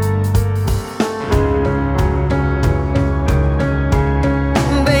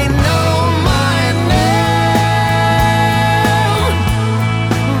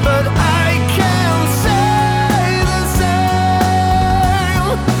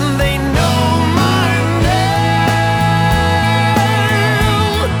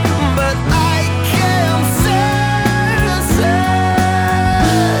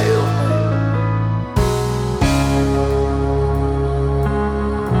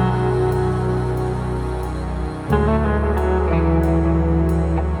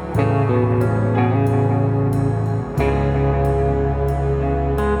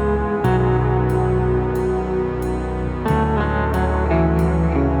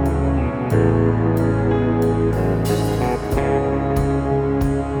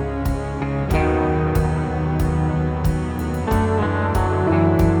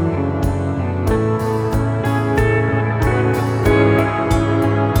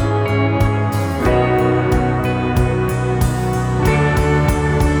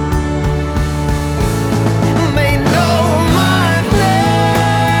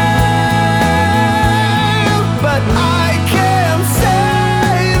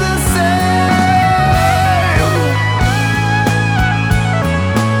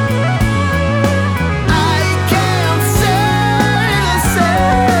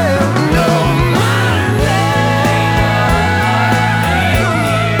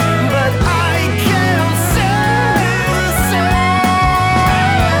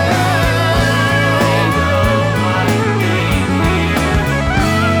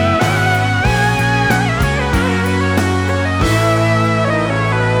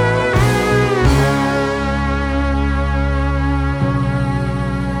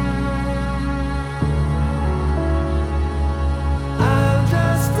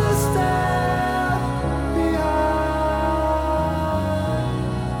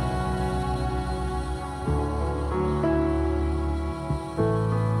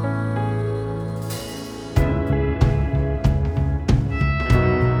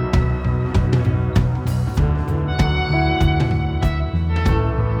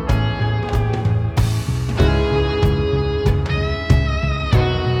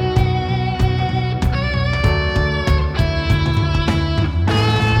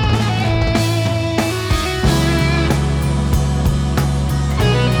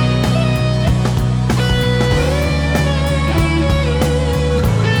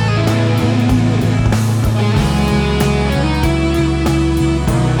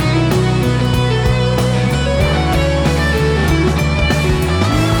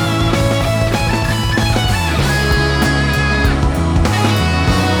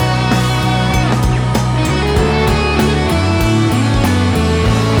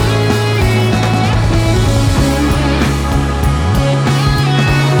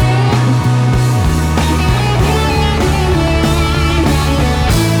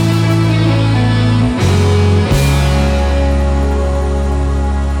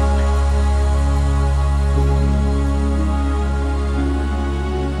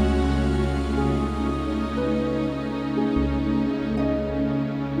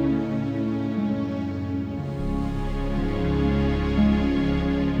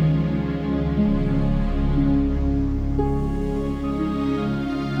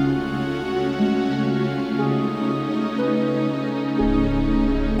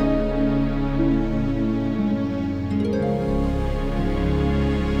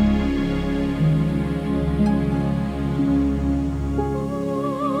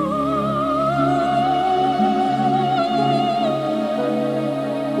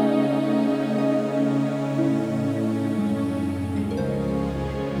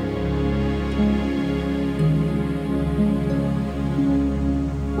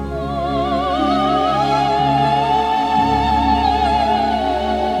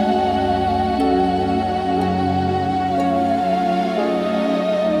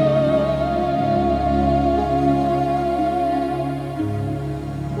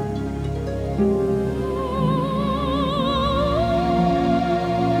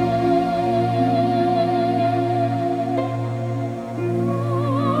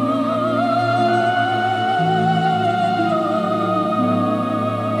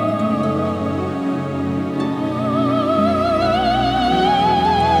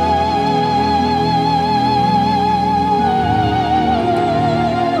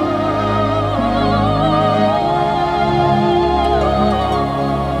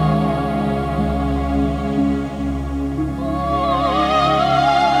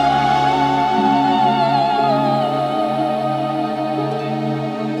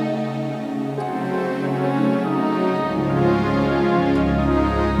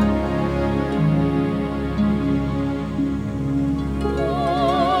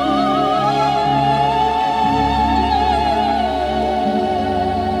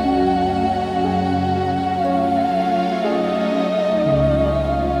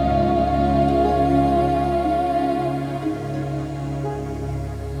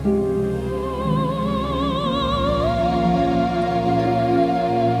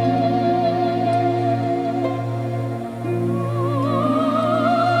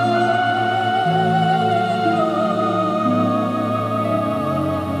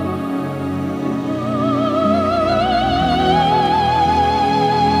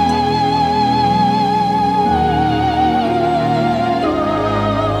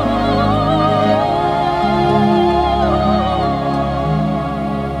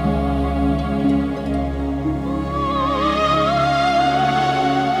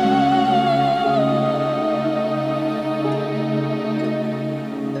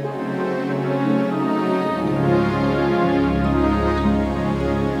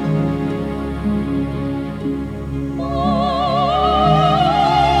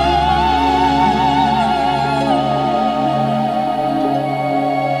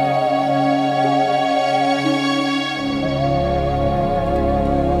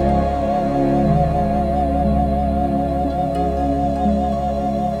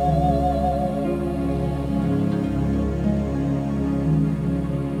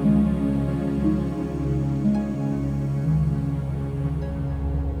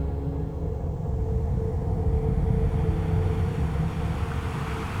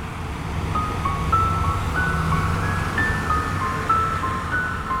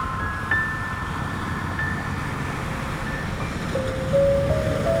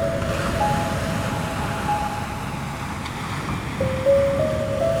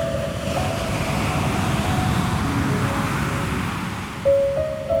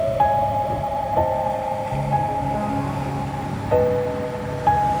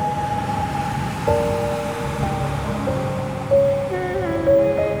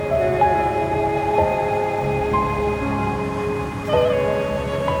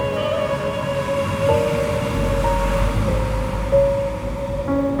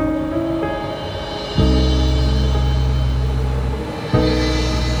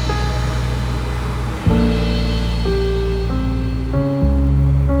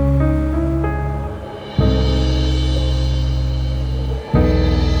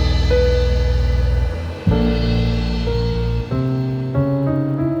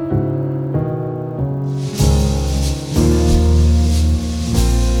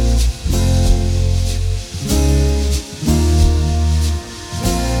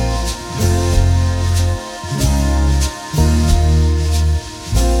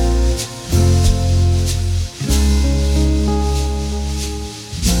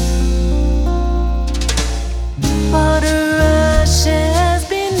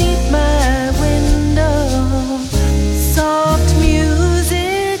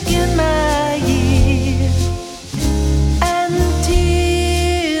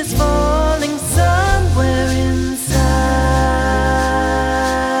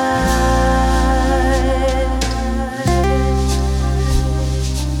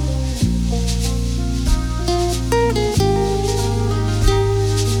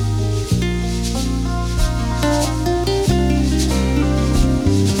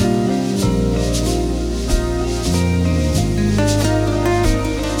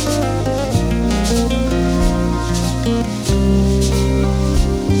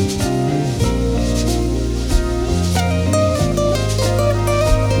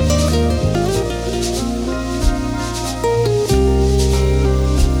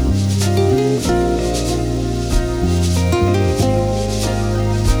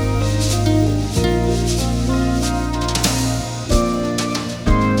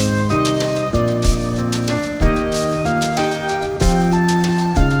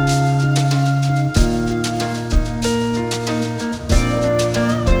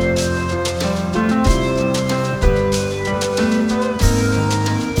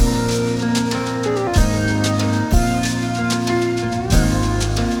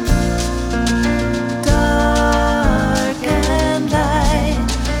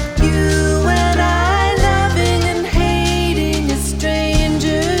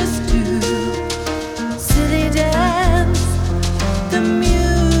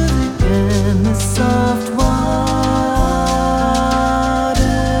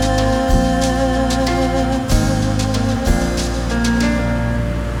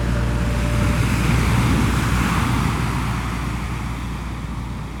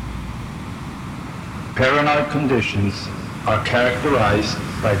Paranoid conditions are characterized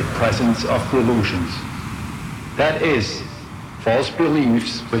by the presence of delusions. That is, false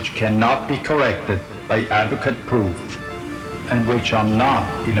beliefs which cannot be corrected by adequate proof and which are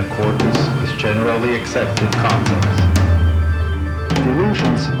not in accordance with generally accepted concepts.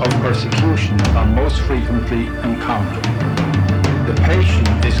 Delusions of persecution are most frequently encountered. The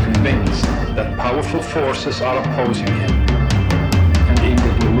patient is convinced that powerful forces are opposing him, and in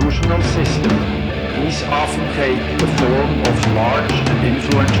the delusional system, these often take the form of large and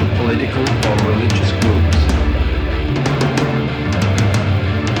influential political or religious groups.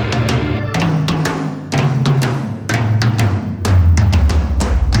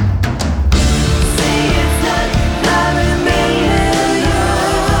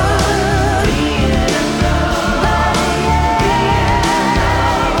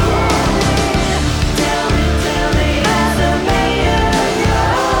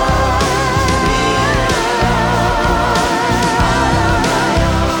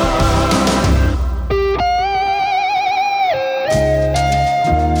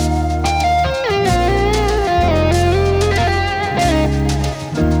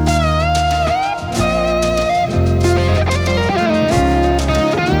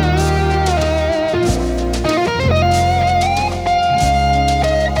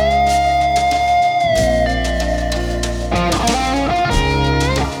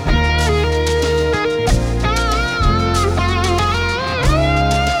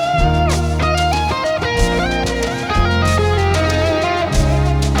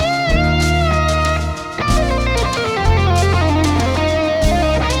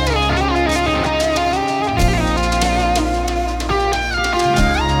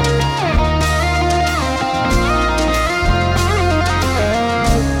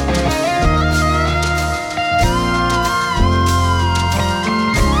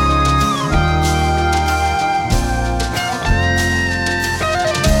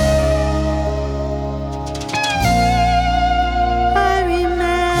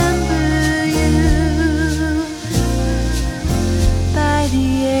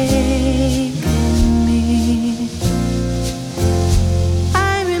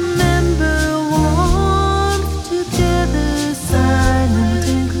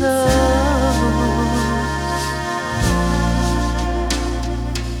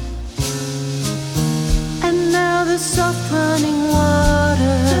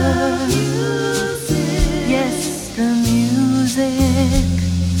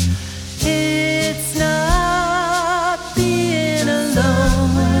 It's not being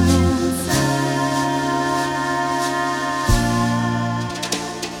alone.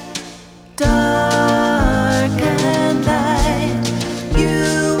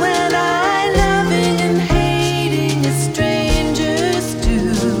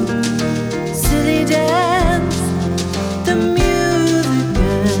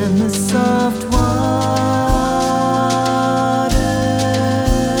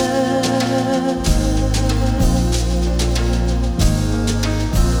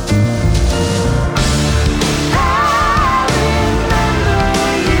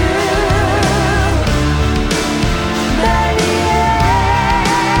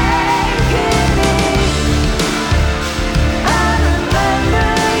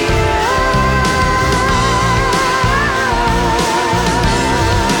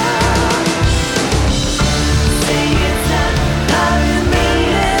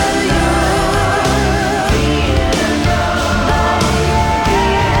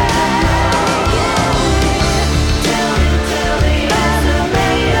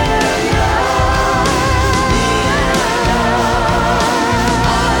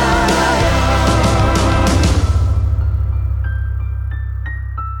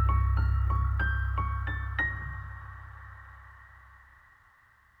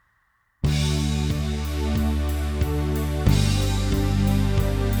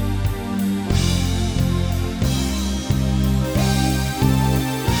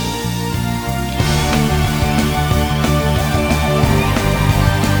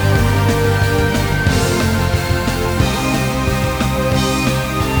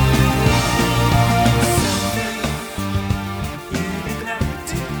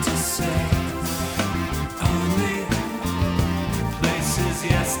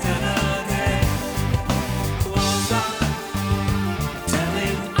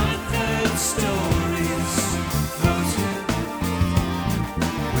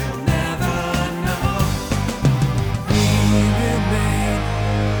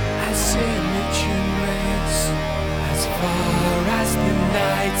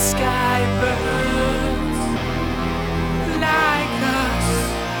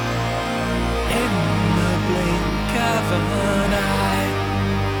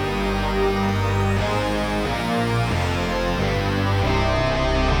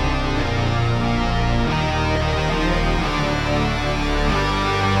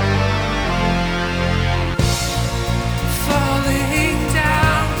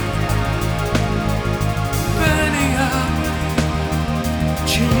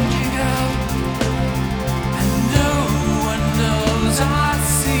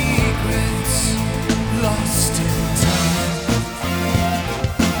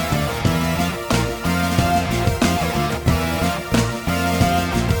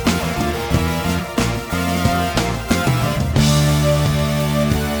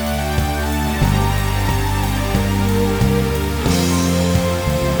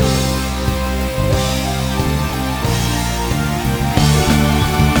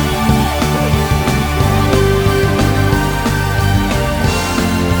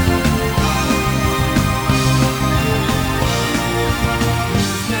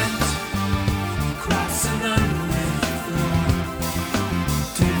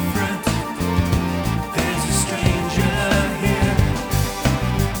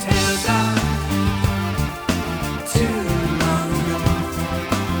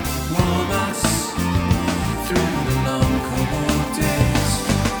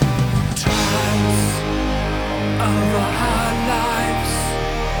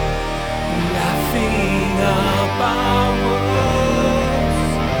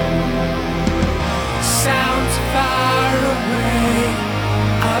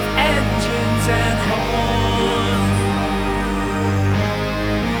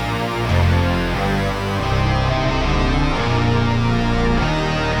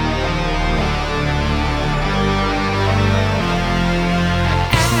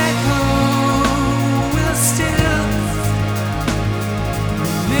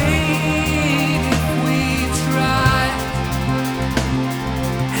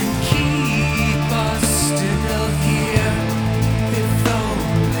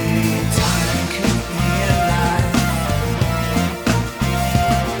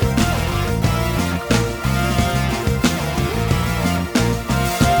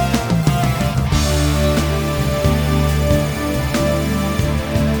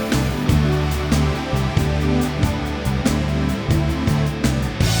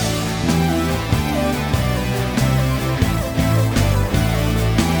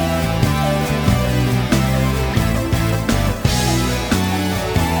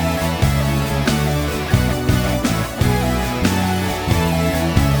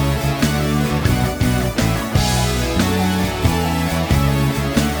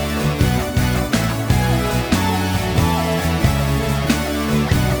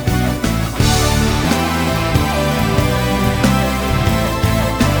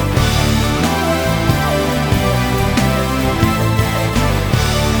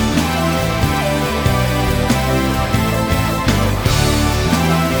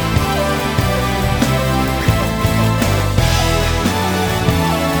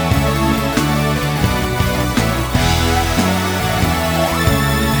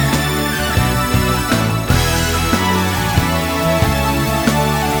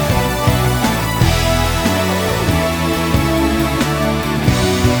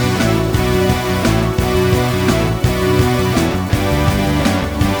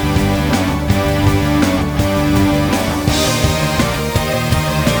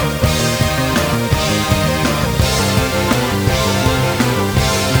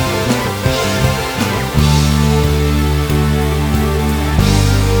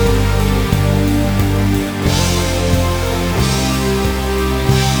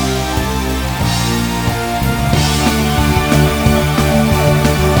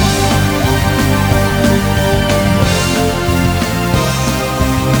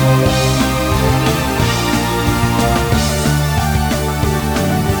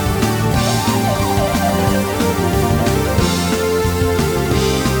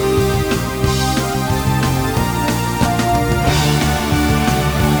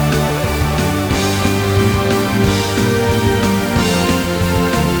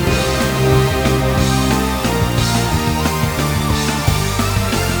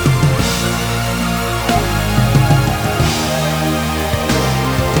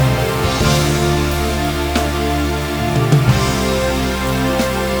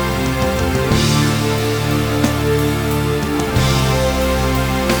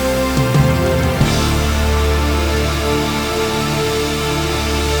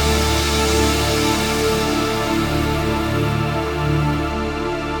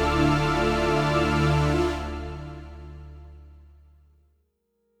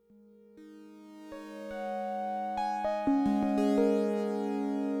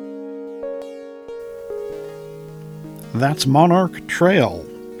 That's Monarch Trail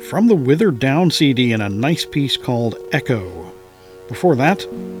from the Withered Down CD in a nice piece called Echo. Before that,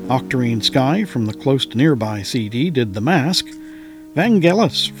 Octarine Sky from the Close to Nearby CD did The Mask.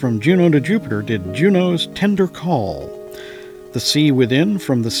 Vangelis from Juno to Jupiter did Juno's Tender Call. The Sea Within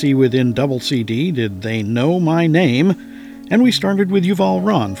from the Sea Within double CD did They Know My Name. And we started with Yuval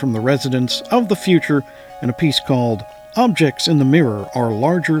Ron from the Residents of the Future and a piece called Objects in the Mirror Are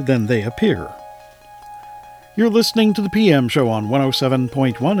Larger Than They Appear. You're listening to the PM Show on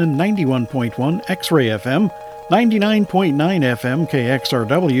 107.1 and 91.1 X-Ray FM, 99.9 FM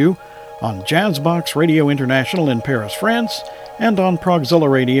KXRW, on Jazzbox Radio International in Paris, France, and on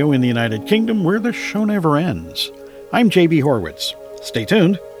Progzilla Radio in the United Kingdom, where the show never ends. I'm J.B. Horwitz. Stay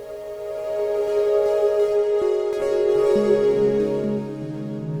tuned.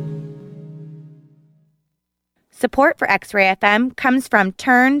 Support for X-Ray FM comes from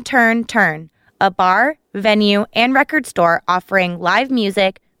Turn, Turn, Turn, a bar, venue, and record store offering live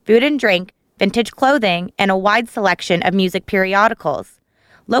music, food and drink, vintage clothing, and a wide selection of music periodicals.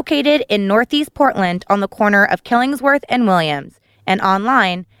 Located in Northeast Portland on the corner of Killingsworth and Williams, and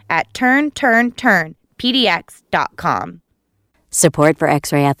online at turnturnturn.pdx.com. Support for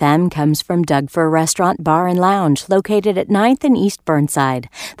X-Ray FM comes from Doug Fir Restaurant, Bar and Lounge, located at 9th and East Burnside.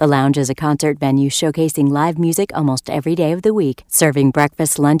 The lounge is a concert venue showcasing live music almost every day of the week. Serving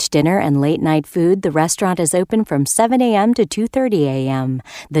breakfast, lunch, dinner, and late-night food, the restaurant is open from 7 a.m. to 2:30 a.m.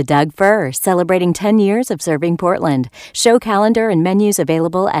 The Doug Fir, celebrating 10 years of serving Portland. Show calendar and menus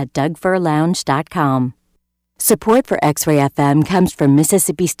available at DougFirLounge.com. Support for X-Ray FM comes from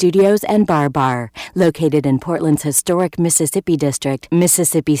Mississippi Studios and Bar, located in Portland's historic Mississippi District.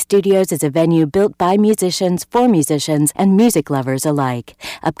 Mississippi Studios is a venue built by musicians, for musicians, and music lovers alike.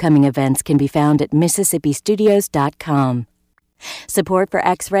 Upcoming events can be found at MississippiStudios.com. Support for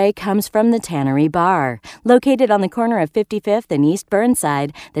X-Ray comes from the Tannery Bar. Located on the corner of 55th and East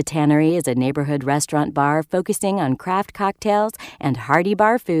Burnside, the Tannery is a neighborhood restaurant bar focusing on craft cocktails and hearty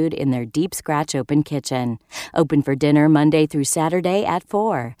bar food in their deep scratch open kitchen. Open for dinner Monday through Saturday at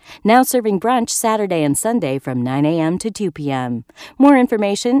 4. Now serving brunch Saturday and Sunday from 9 a.m. to 2 p.m. More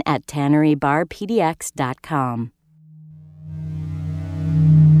information at TanneryBarPDX.com.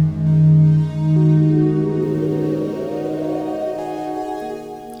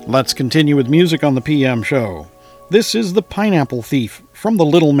 Let's continue with music on the PM Show. This is The Pineapple Thief from the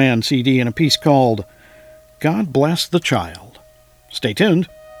Little Man CD in a piece called God Bless the Child. Stay tuned.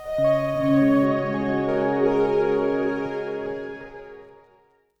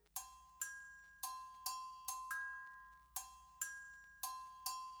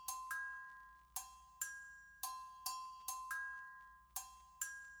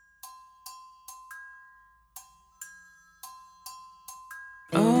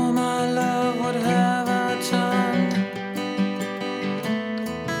 Oh, my love, what have I done?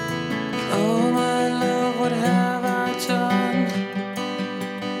 Oh, my love, what have I done?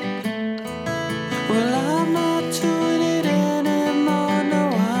 Well, I'm not doing it anymore.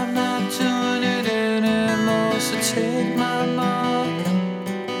 No, I'm not doing it anymore. So take my mark.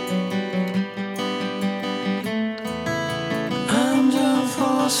 I'm done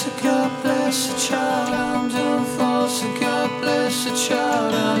for, so God bless the child. I'm done for, so God bless the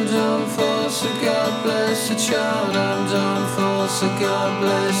child. I'm done for, so God bless the child. I'm done for, so God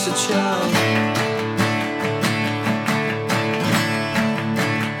bless the child.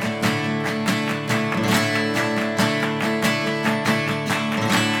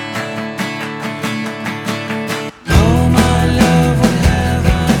 Oh my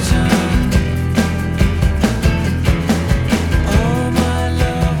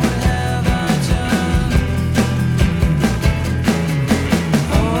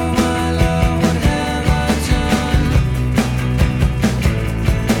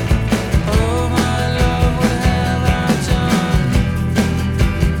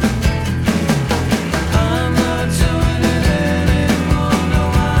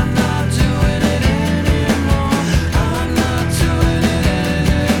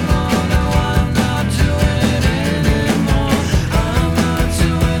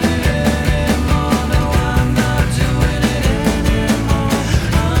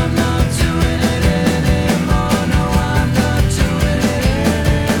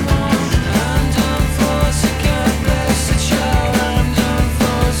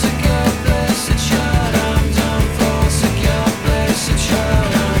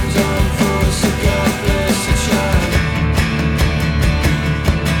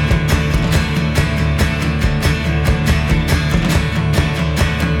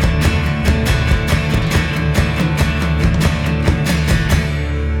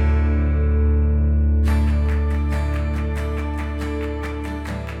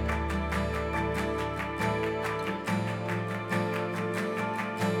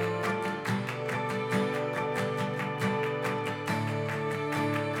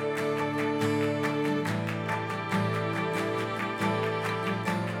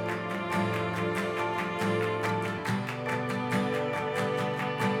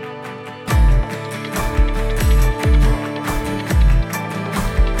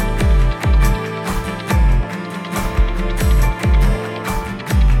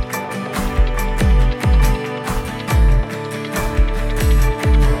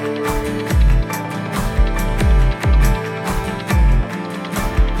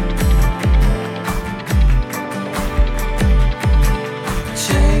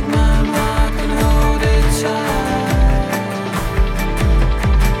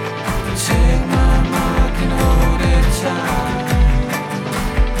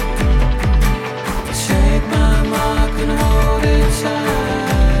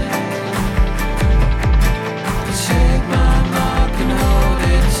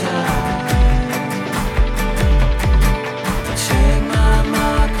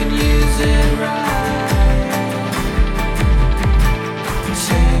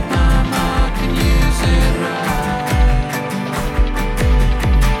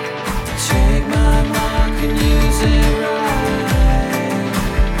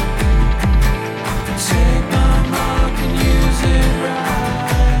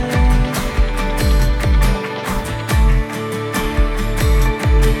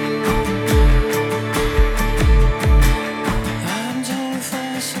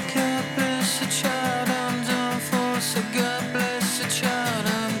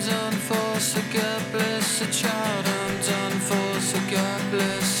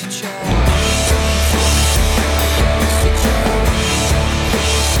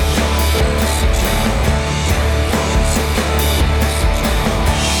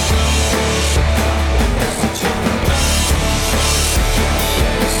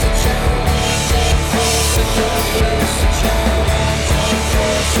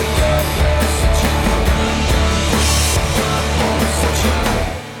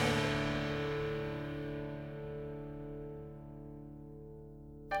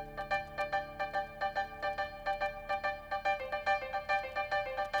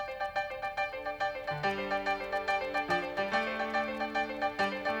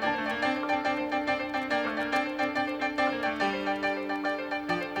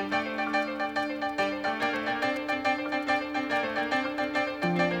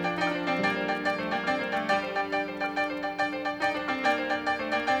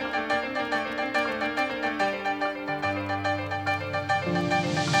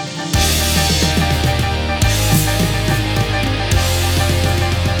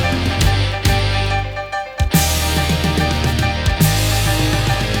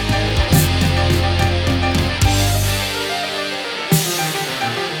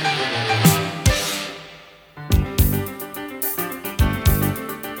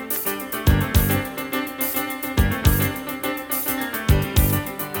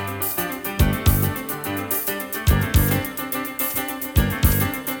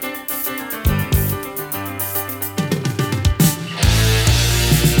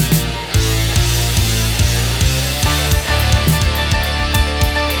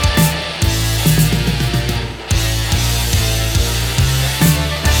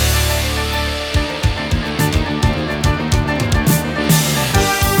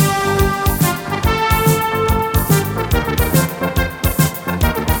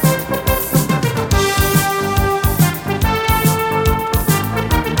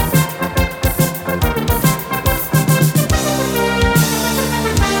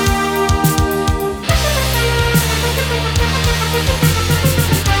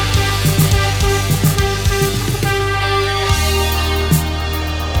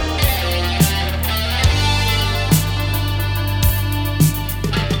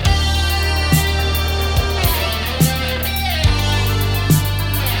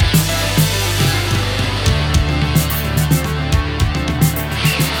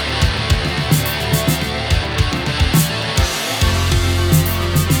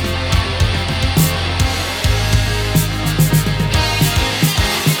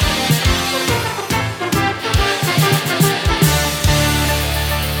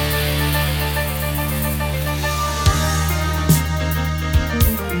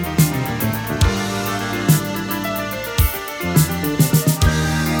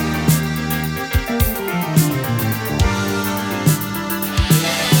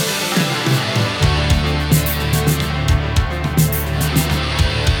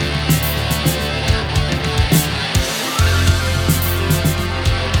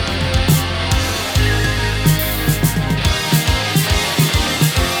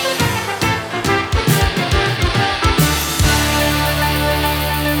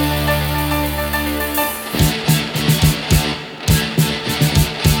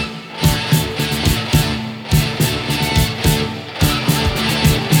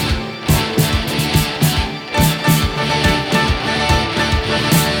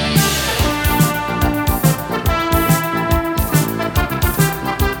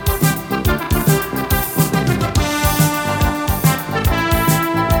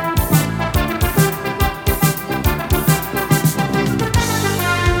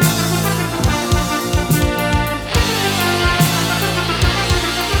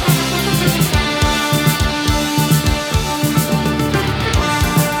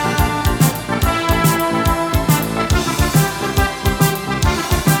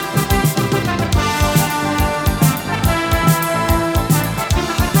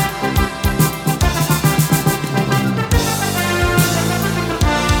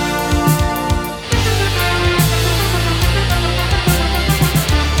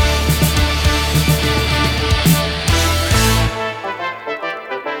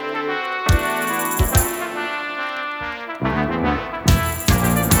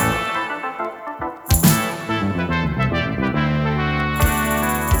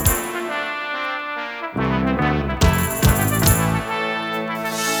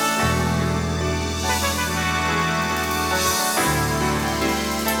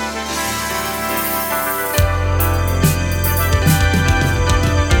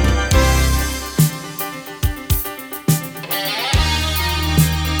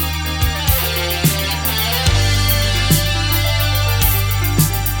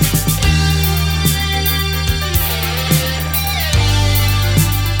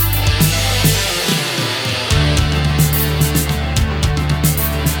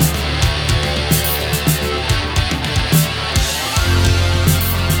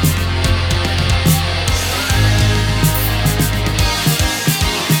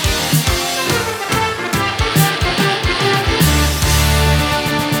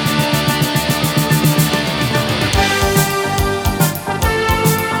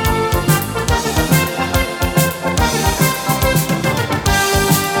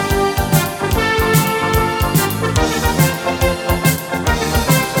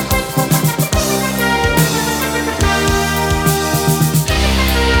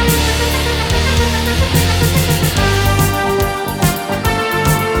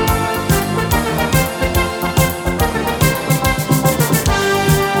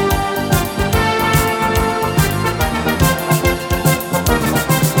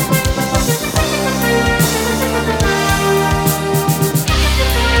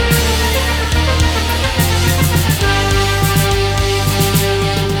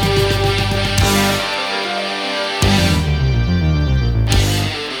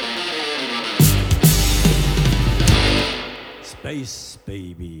Space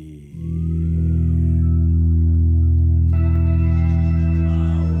Baby.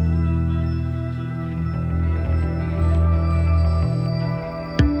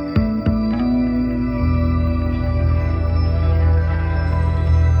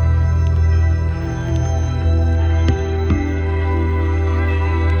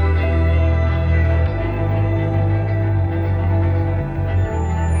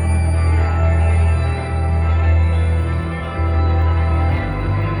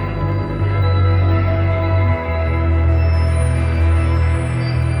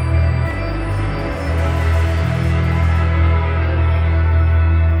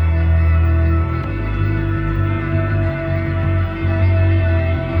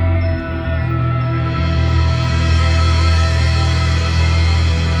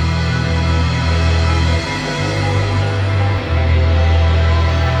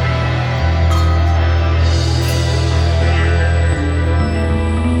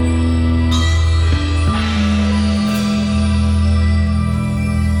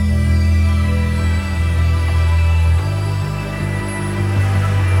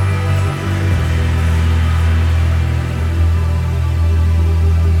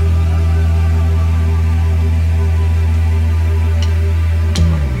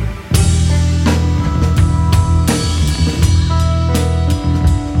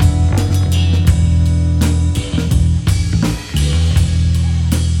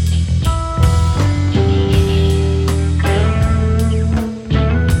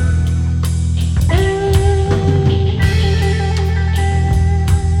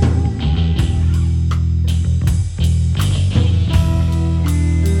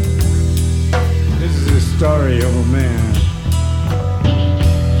 Story of a man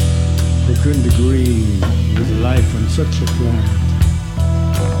who couldn't agree with life on such a planet.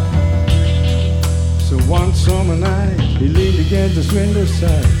 So one summer night he leaned against his window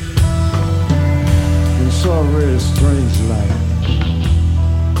side and saw a very strange light.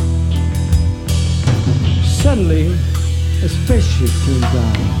 Suddenly a spaceship came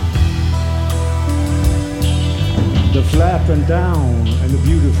down, the flapping down, and a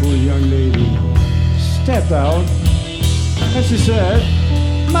beautiful young lady stepped out and she said,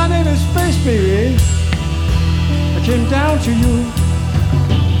 "My name is Space Baby. I came down to you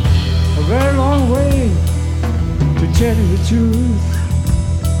a very long way to tell you the truth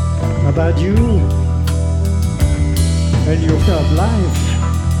about you and your thought life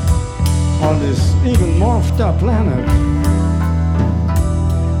on this even morphed up planet.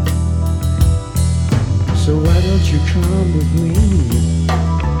 So why don't you come with me?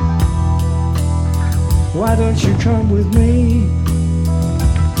 Why don't you come with me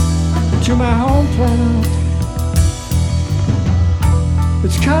to my home planet?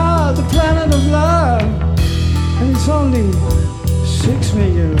 It's called the planet of love, and it's only 6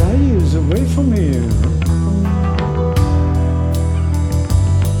 million light years away from here.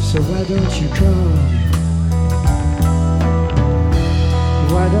 So why don't you come?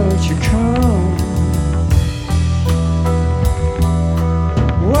 Why don't you come?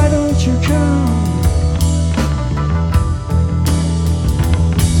 Why don't you come?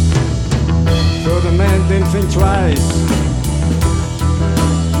 So the man didn't think twice,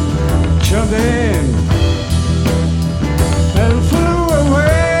 jumped in and flew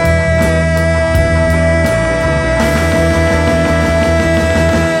away.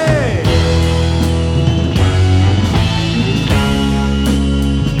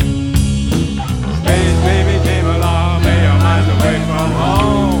 Space Baby came along, million miles away from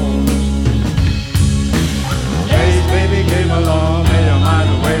home. Space Baby came along, million miles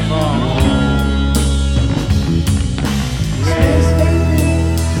away from home. Space Baby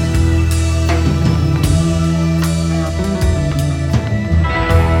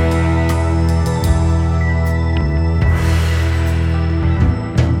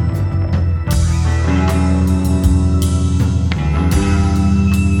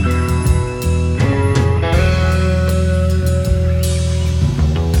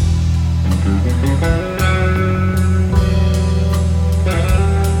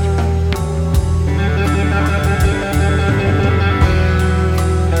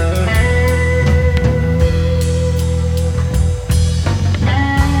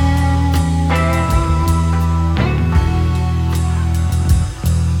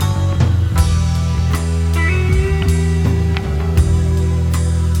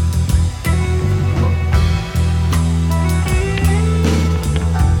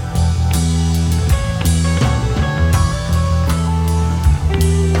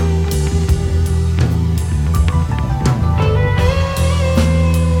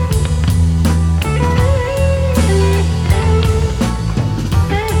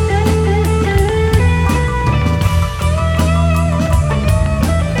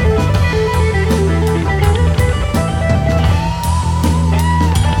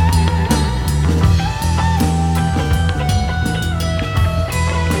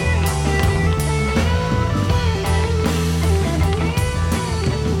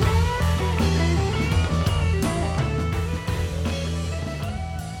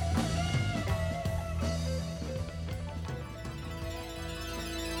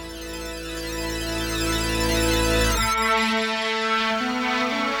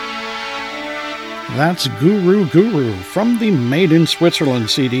That's Guru Guru from the Made in Switzerland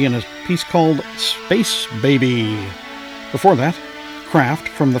CD in a piece called Space Baby. Before that, Kraft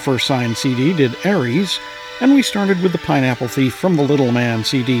from the First Sign CD did Aries, and we started with the Pineapple Thief from the Little Man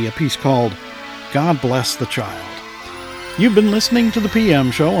CD, a piece called God Bless the Child. You've been listening to the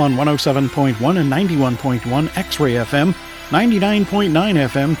PM Show on 107.1 and 91.1 X-Ray FM, 99.9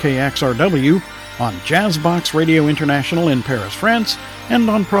 FM KXRW, on Jazzbox Radio International in Paris, France, and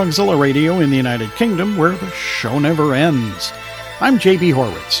on Progzilla Radio in the United Kingdom, where the show never ends. I'm J.B.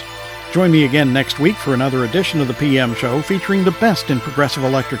 Horwitz. Join me again next week for another edition of the PM Show featuring the best in progressive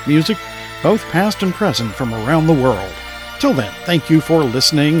electric music, both past and present from around the world. Till then, thank you for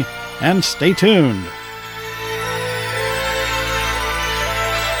listening, and stay tuned.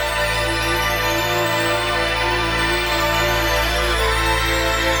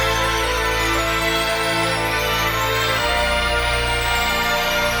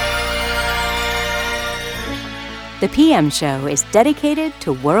 The PM Show is dedicated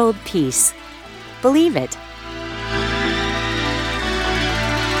to world peace. Believe it.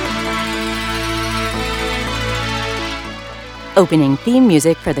 Opening theme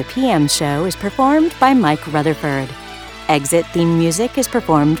music for the PM Show is performed by Mike Rutherford. Exit theme music is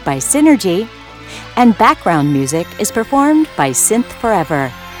performed by Synergy. And background music is performed by Synth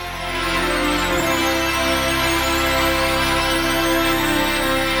Forever.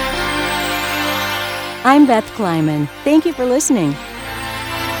 I'm Beth Kleiman. Thank you for listening.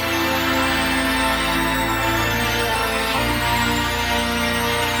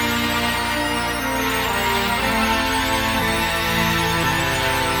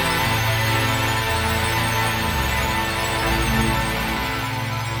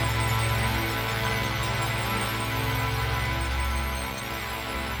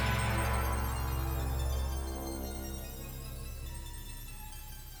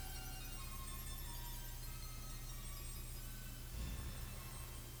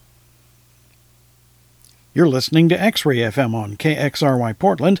 You're listening to X-Ray FM on KXRY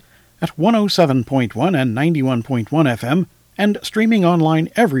Portland at 107.1 and 91.1 FM and streaming online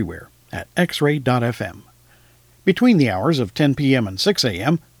everywhere at xray.fm. Between the hours of 10 p.m. and 6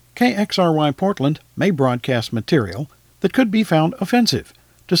 a.m., KXRY Portland may broadcast material that could be found offensive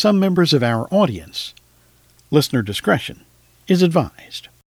to some members of our audience. Listener discretion is advised.